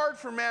it's hard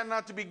for man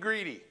not to be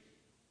greedy.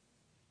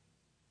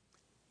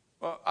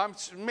 Well,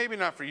 maybe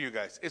not for you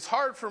guys. It's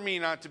hard for me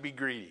not to be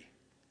greedy.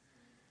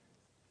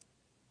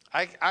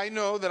 I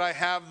know that I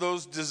have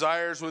those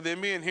desires within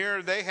me, and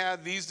here they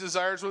had these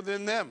desires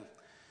within them.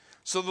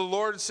 So the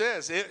Lord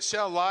says, it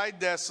shall lie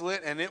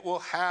desolate, and it will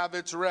have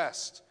its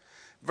rest.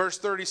 Verse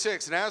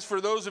 36, and as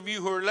for those of you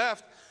who are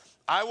left,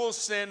 I will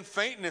send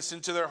faintness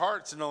into their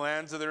hearts in the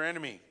lands of their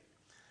enemy.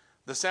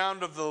 The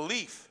sound of the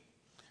leaf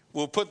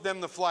will put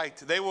them to flight.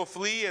 They will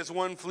flee as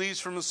one flees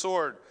from the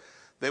sword.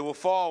 They will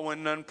fall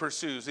when none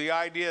pursues. The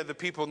idea of the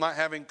people not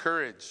having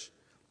courage.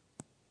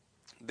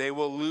 They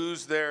will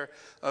lose their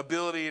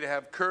ability to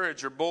have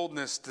courage or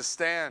boldness to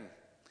stand.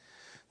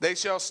 They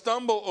shall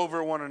stumble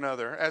over one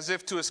another as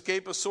if to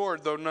escape a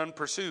sword, though none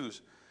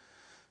pursues.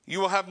 You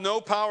will have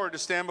no power to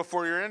stand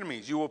before your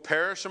enemies. You will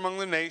perish among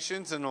the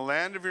nations, and the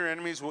land of your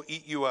enemies will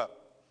eat you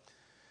up.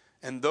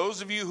 And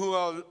those of you who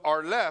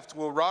are left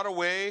will rot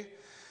away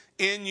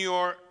in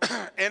your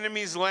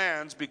enemies'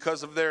 lands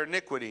because of their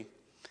iniquity.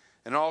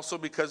 And also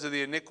because of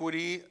the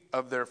iniquity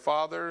of their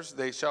fathers,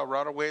 they shall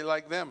rot away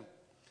like them.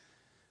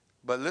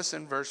 But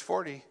listen, verse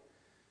 40.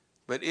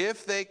 But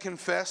if they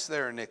confess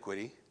their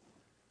iniquity,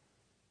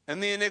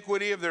 and the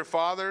iniquity of their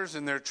fathers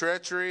and their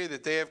treachery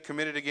that they have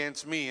committed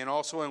against me, and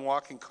also in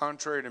walking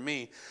contrary to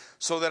me,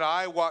 so that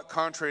I walked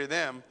contrary to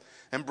them,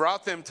 and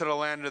brought them to the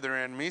land of their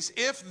enemies,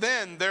 if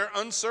then their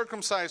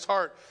uncircumcised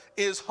heart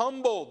is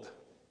humbled,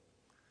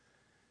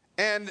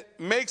 and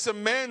makes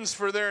amends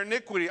for their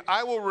iniquity,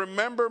 I will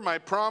remember my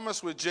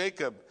promise with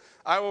Jacob.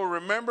 I will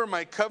remember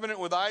my covenant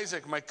with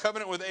Isaac, my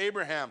covenant with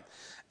Abraham,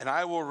 and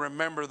I will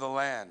remember the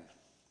land.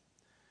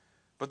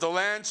 But the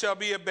land shall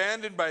be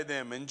abandoned by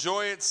them.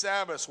 Enjoy its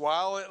Sabbaths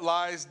while it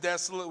lies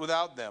desolate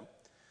without them.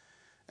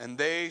 And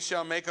they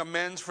shall make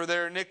amends for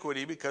their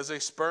iniquity because they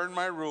spurned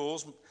my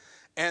rules,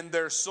 and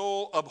their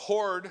soul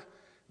abhorred,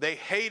 they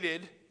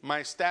hated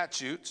my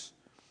statutes.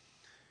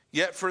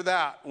 Yet for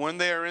that, when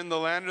they are in the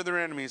land of their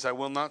enemies, I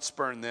will not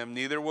spurn them,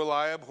 neither will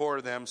I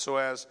abhor them so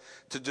as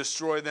to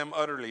destroy them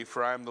utterly,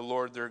 for I am the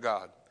Lord their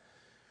God.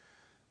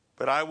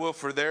 But I will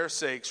for their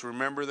sakes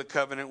remember the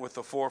covenant with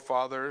the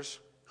forefathers,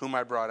 whom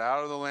I brought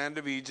out of the land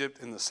of Egypt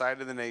in the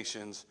sight of the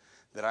nations,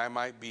 that I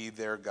might be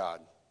their God.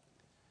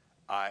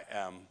 I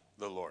am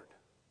the Lord.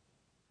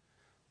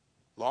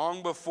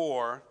 Long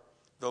before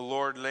the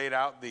Lord laid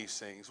out these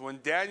things, when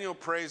Daniel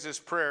prays this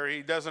prayer,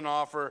 he doesn't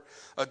offer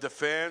a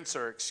defense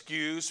or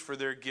excuse for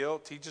their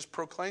guilt. He just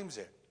proclaims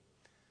it.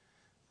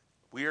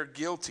 We are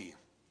guilty.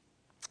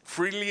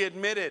 Freely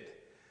admitted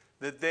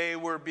that they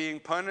were being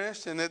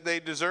punished and that they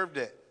deserved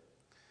it.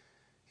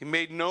 He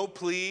made no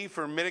plea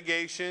for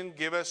mitigation,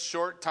 give us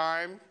short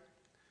time.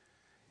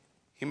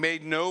 He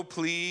made no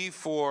plea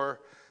for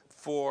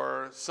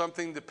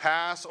something to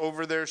pass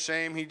over their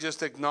shame. He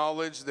just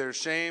acknowledged their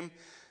shame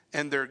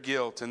and their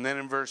guilt. And then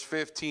in verse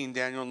 15,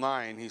 Daniel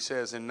 9, he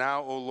says, And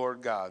now, O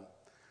Lord God,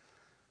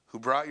 who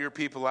brought your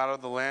people out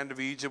of the land of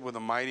Egypt with a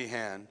mighty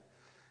hand,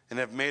 and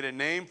have made a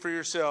name for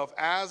yourself,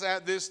 as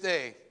at this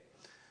day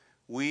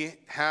we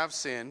have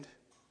sinned,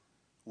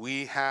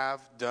 we have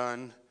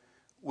done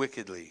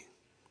wickedly.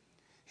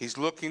 He's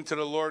looking to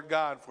the Lord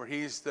God, for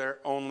he's their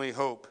only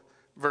hope.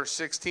 Verse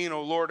 16,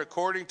 O Lord,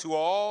 according to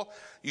all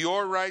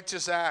your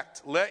righteous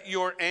act, let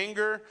your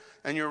anger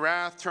and your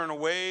wrath turn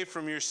away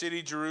from your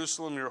city,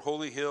 Jerusalem, your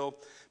holy hill,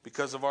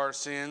 because of our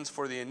sins.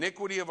 For the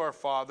iniquity of our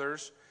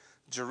fathers,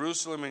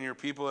 Jerusalem and your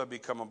people have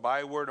become a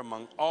byword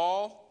among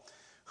all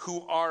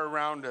who are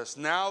around us.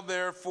 Now,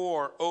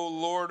 therefore, O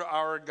Lord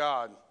our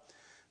God,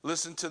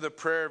 listen to the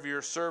prayer of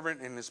your servant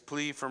and his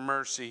plea for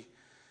mercy.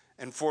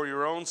 And for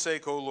your own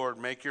sake, O Lord,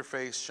 make your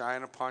face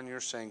shine upon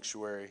your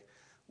sanctuary,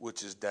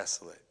 which is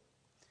desolate.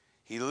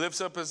 He lifts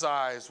up his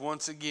eyes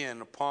once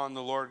again upon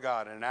the Lord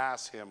God and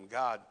asks him,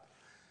 God,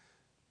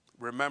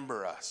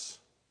 remember us.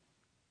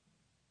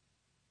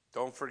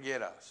 Don't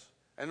forget us.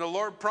 And the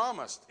Lord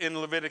promised in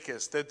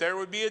Leviticus that there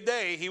would be a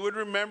day he would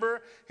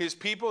remember his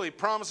people. He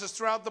promises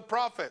throughout the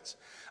prophets,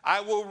 I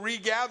will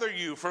regather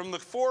you from the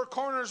four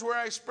corners where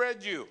I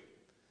spread you.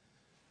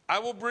 I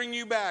will bring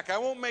you back. I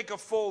won't make a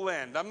full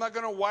end. I'm not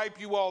going to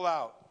wipe you all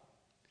out.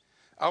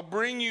 I'll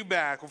bring you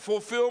back,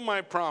 fulfill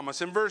my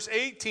promise. In verse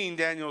 18,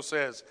 Daniel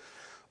says,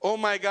 Oh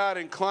my God,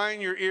 incline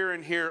your ear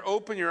and hear.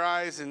 Open your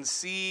eyes and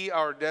see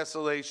our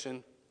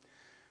desolation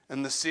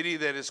and the city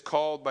that is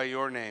called by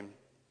your name.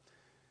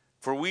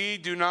 For we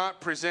do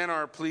not present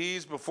our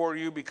pleas before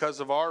you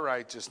because of our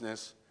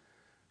righteousness,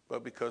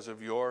 but because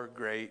of your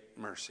great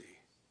mercy.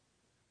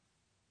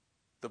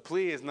 The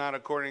plea is not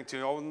according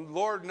to, oh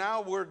Lord,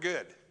 now we're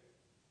good.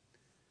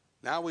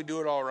 Now we do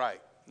it all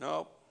right.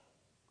 No.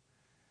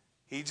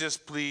 He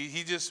just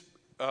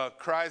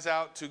cries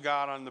out to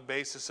God on the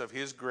basis of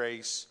his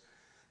grace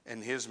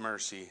and his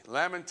mercy.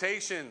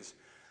 Lamentations.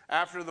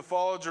 After the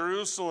fall of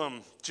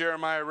Jerusalem,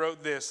 Jeremiah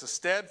wrote this: the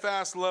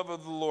steadfast love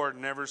of the Lord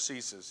never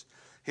ceases.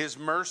 His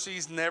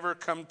mercies never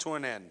come to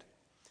an end.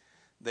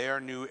 They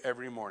are new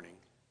every morning.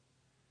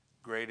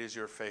 Great is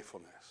your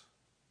faithfulness.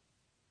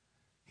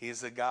 He is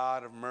the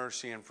God of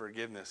mercy and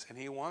forgiveness, and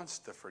he wants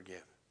to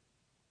forgive.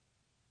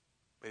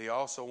 But he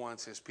also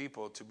wants his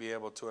people to be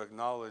able to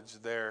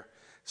acknowledge their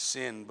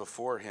sin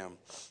before him,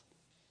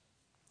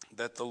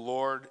 that the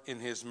Lord in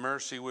his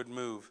mercy would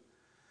move.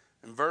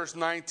 In verse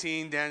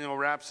 19, Daniel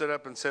wraps it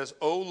up and says,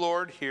 O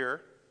Lord,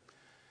 hear.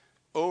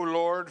 O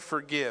Lord,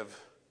 forgive.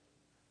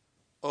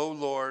 O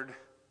Lord,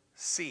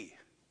 see.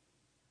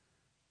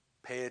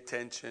 Pay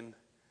attention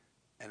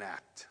and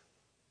act.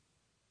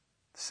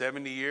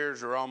 70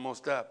 years are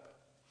almost up.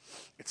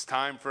 It's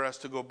time for us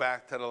to go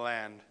back to the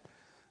land.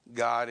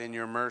 God, in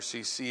your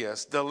mercy, see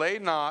us. Delay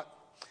not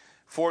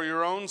for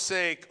your own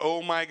sake,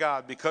 O my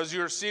God, because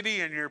your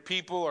city and your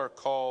people are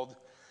called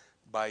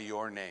by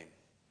your name.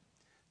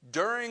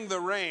 During the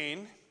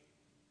reign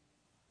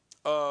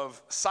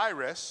of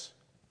Cyrus,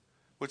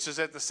 which is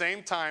at the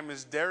same time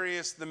as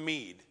Darius the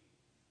Mede,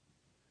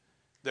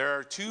 there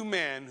are two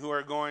men who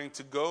are going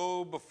to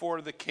go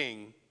before the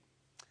king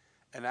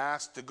and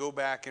ask to go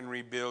back and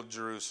rebuild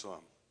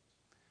Jerusalem.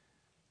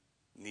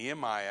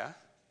 Nehemiah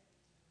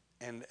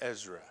and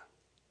Ezra.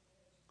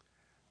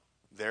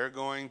 They're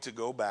going to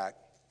go back.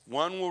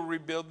 One will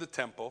rebuild the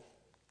temple.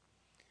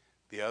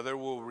 The other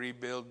will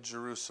rebuild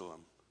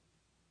Jerusalem.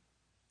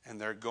 And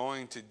they're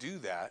going to do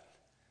that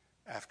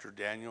after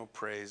Daniel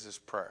prays his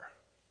prayer.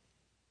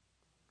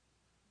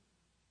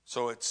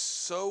 So it's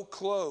so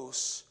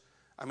close.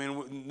 I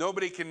mean,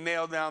 nobody can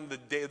nail down the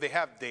date. They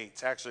have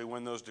dates, actually,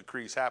 when those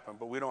decrees happen,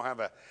 but we don't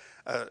have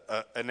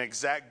an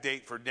exact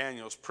date for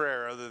Daniel's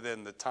prayer other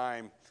than the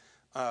time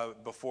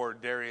before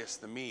Darius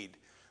the Mede.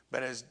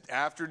 But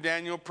after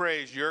Daniel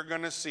prays, you're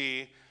going to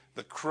see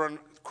the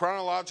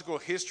chronological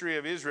history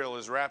of Israel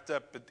is wrapped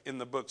up in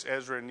the books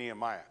Ezra and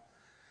Nehemiah.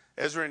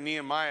 Ezra and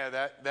Nehemiah,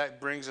 that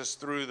brings us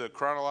through the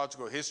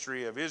chronological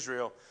history of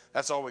Israel.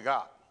 That's all we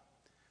got.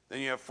 Then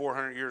you have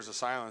 400 years of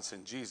silence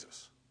in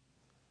Jesus.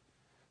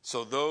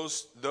 So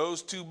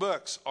those two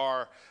books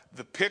are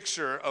the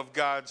picture of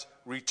God's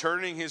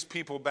returning his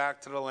people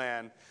back to the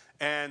land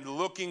and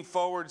looking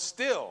forward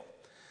still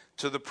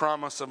to the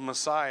promise of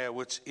Messiah,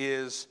 which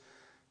is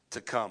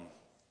to come.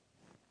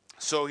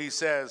 So he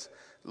says,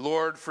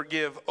 Lord,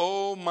 forgive,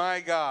 oh my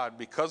God,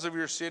 because of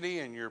your city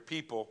and your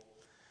people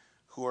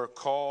who are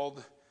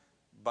called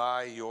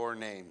by your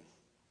name.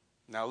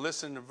 Now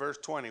listen to verse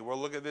 20. We'll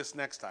look at this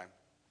next time.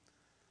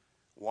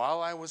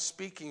 While I was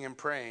speaking and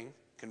praying,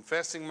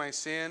 confessing my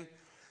sin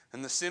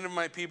and the sin of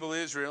my people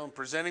Israel, and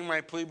presenting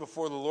my plea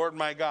before the Lord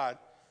my God.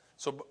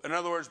 So in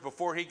other words,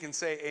 before he can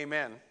say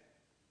amen.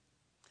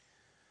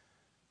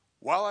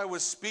 While I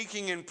was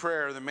speaking in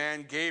prayer, the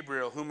man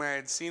Gabriel, whom I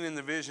had seen in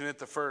the vision at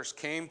the first,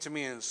 came to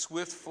me in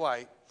swift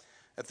flight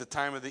at the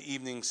time of the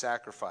evening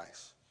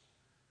sacrifice.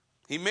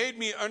 He made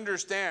me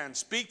understand,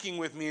 speaking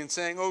with me and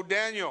saying, O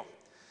Daniel,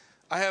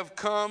 I have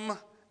come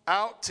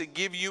out to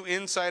give you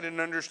insight and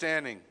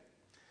understanding.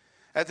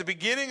 At the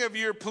beginning of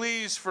your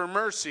pleas for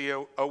mercy,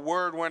 a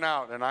word went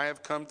out, and I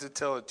have come to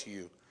tell it to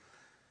you,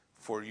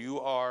 for you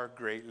are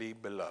greatly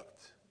beloved.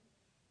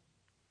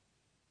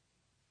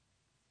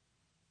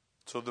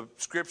 So the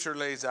scripture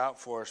lays out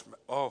for us,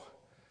 oh,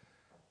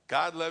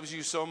 God loves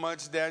you so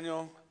much,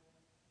 Daniel.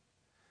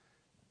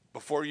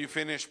 Before you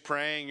finish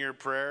praying your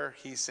prayer,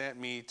 he sent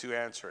me to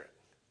answer it.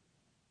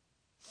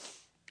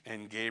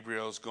 And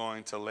Gabriel's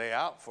going to lay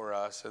out for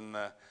us in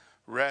the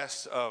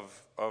rest of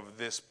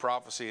this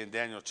prophecy in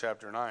Daniel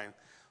chapter 9,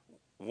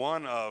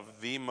 one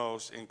of the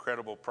most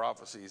incredible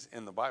prophecies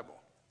in the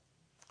Bible,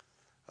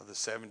 of the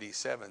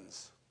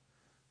 77s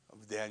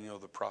of Daniel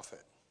the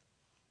prophet.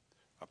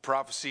 A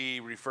prophecy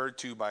referred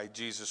to by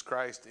Jesus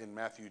Christ in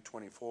Matthew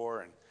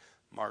 24 and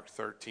Mark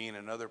 13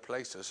 and other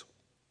places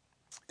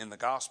in the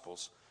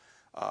Gospels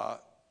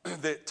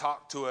that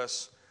talk to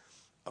us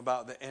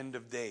about the end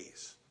of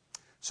days.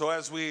 So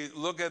as we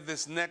look at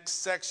this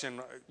next section,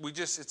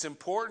 it's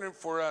important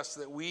for us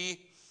that we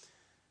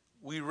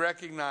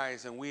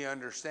recognize and we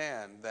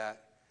understand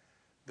that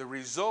the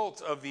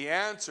result of the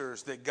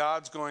answers that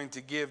God's going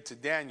to give to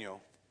Daniel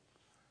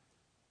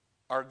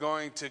are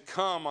going to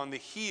come on the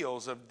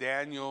heels of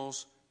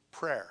Daniel's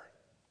prayer.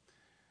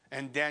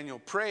 And Daniel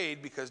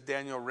prayed because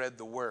Daniel read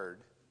the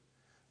word,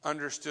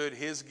 understood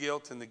his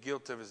guilt and the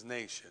guilt of his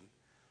nation,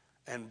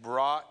 and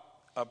brought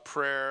a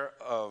prayer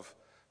of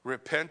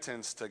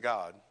repentance to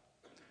God.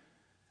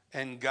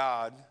 And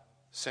God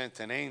sent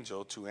an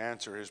angel to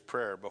answer his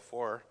prayer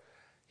before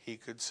he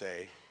could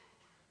say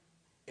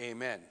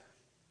amen.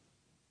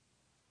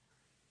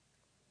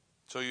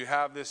 So you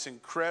have this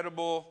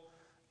incredible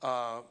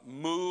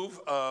move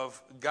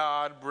of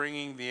God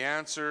bringing the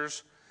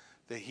answers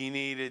that he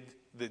needed,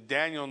 that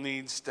Daniel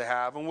needs to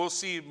have. And we'll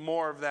see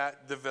more of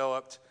that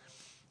developed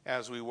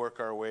as we work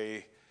our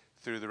way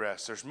through the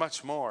rest. There's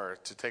much more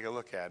to take a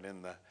look at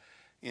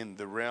in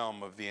the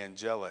realm of the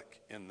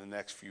angelic in the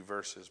next few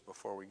verses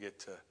before we get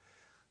to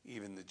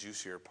even the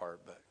juicier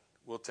part. But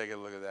we'll take a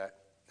look at that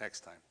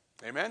next time.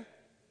 Amen?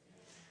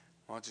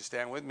 Why don't you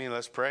stand with me?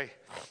 Let's pray.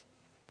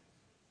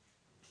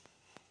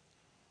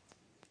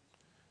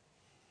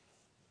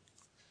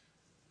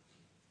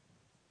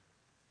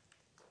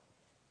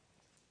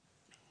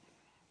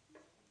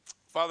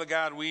 Father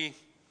God, we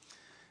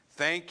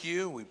thank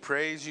you, we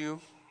praise you,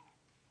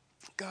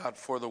 God,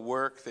 for the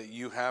work that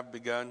you have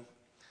begun.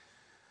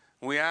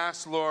 We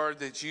ask, Lord,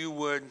 that you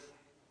would,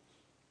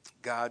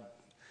 God,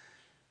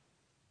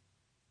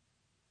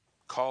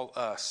 call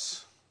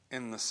us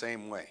in the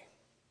same way.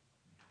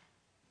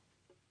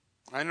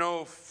 I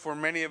know for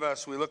many of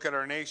us, we look at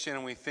our nation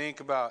and we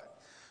think about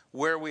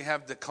where we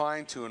have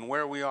declined to and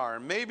where we are.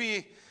 And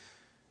maybe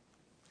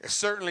it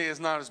certainly is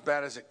not as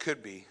bad as it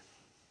could be.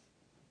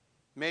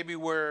 Maybe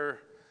we're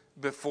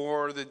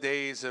before the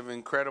days of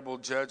incredible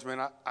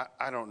judgment.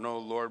 I don't know,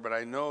 Lord, but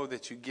I know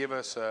that you give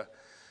us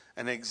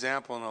an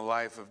example in the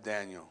life of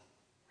Daniel.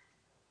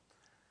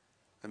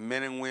 The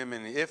men and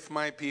women, if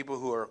my people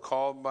who are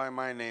called by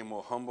my name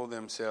will humble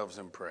themselves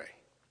and pray.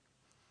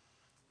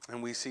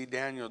 And we see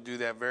Daniel do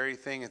that very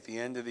thing at the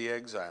end of the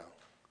exile.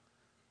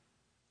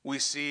 We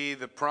see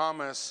the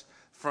promise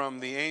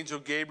from the angel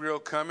Gabriel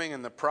coming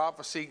and the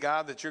prophecy,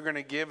 God, that you're going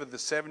to give of the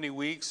 70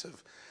 weeks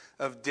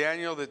of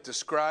Daniel that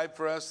describe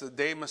for us the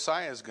day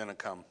Messiah is going to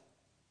come.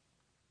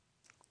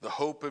 The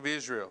hope of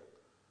Israel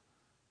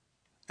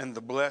and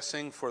the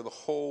blessing for the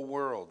whole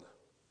world.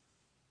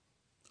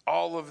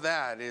 All of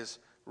that is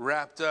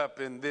wrapped up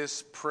in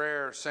this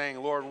prayer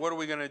saying, Lord, what are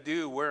we going to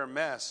do? We're a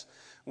mess.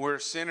 We're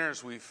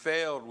sinners. We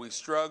failed. We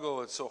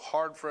struggle. It's so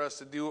hard for us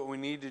to do what we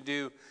need to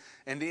do.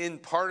 And in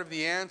part of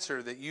the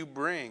answer that you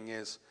bring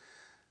is,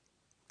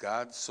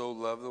 God so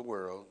loved the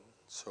world,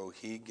 so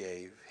he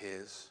gave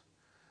his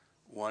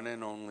one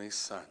and only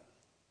Son.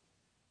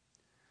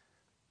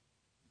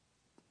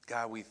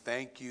 God, we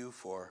thank you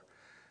for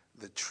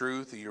the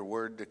truth that your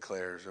word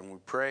declares. And we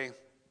pray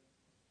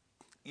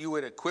you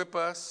would equip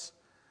us,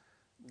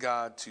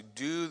 God, to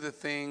do the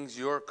things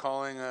you're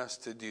calling us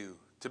to do,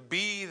 to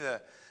be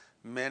the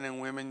men and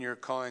women you're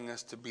calling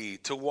us to be,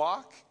 to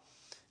walk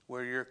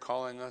where you're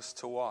calling us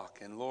to walk.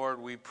 And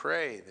Lord, we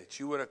pray that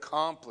you would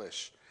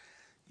accomplish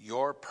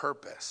your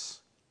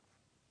purpose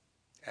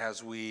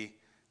as we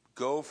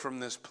go from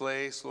this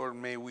place. Lord,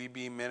 may we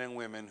be men and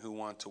women who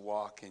want to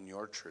walk in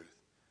your truth.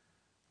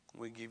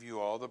 We give you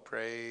all the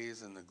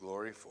praise and the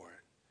glory for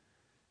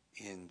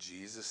it. In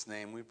Jesus'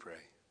 name we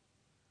pray.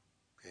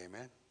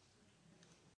 Amen.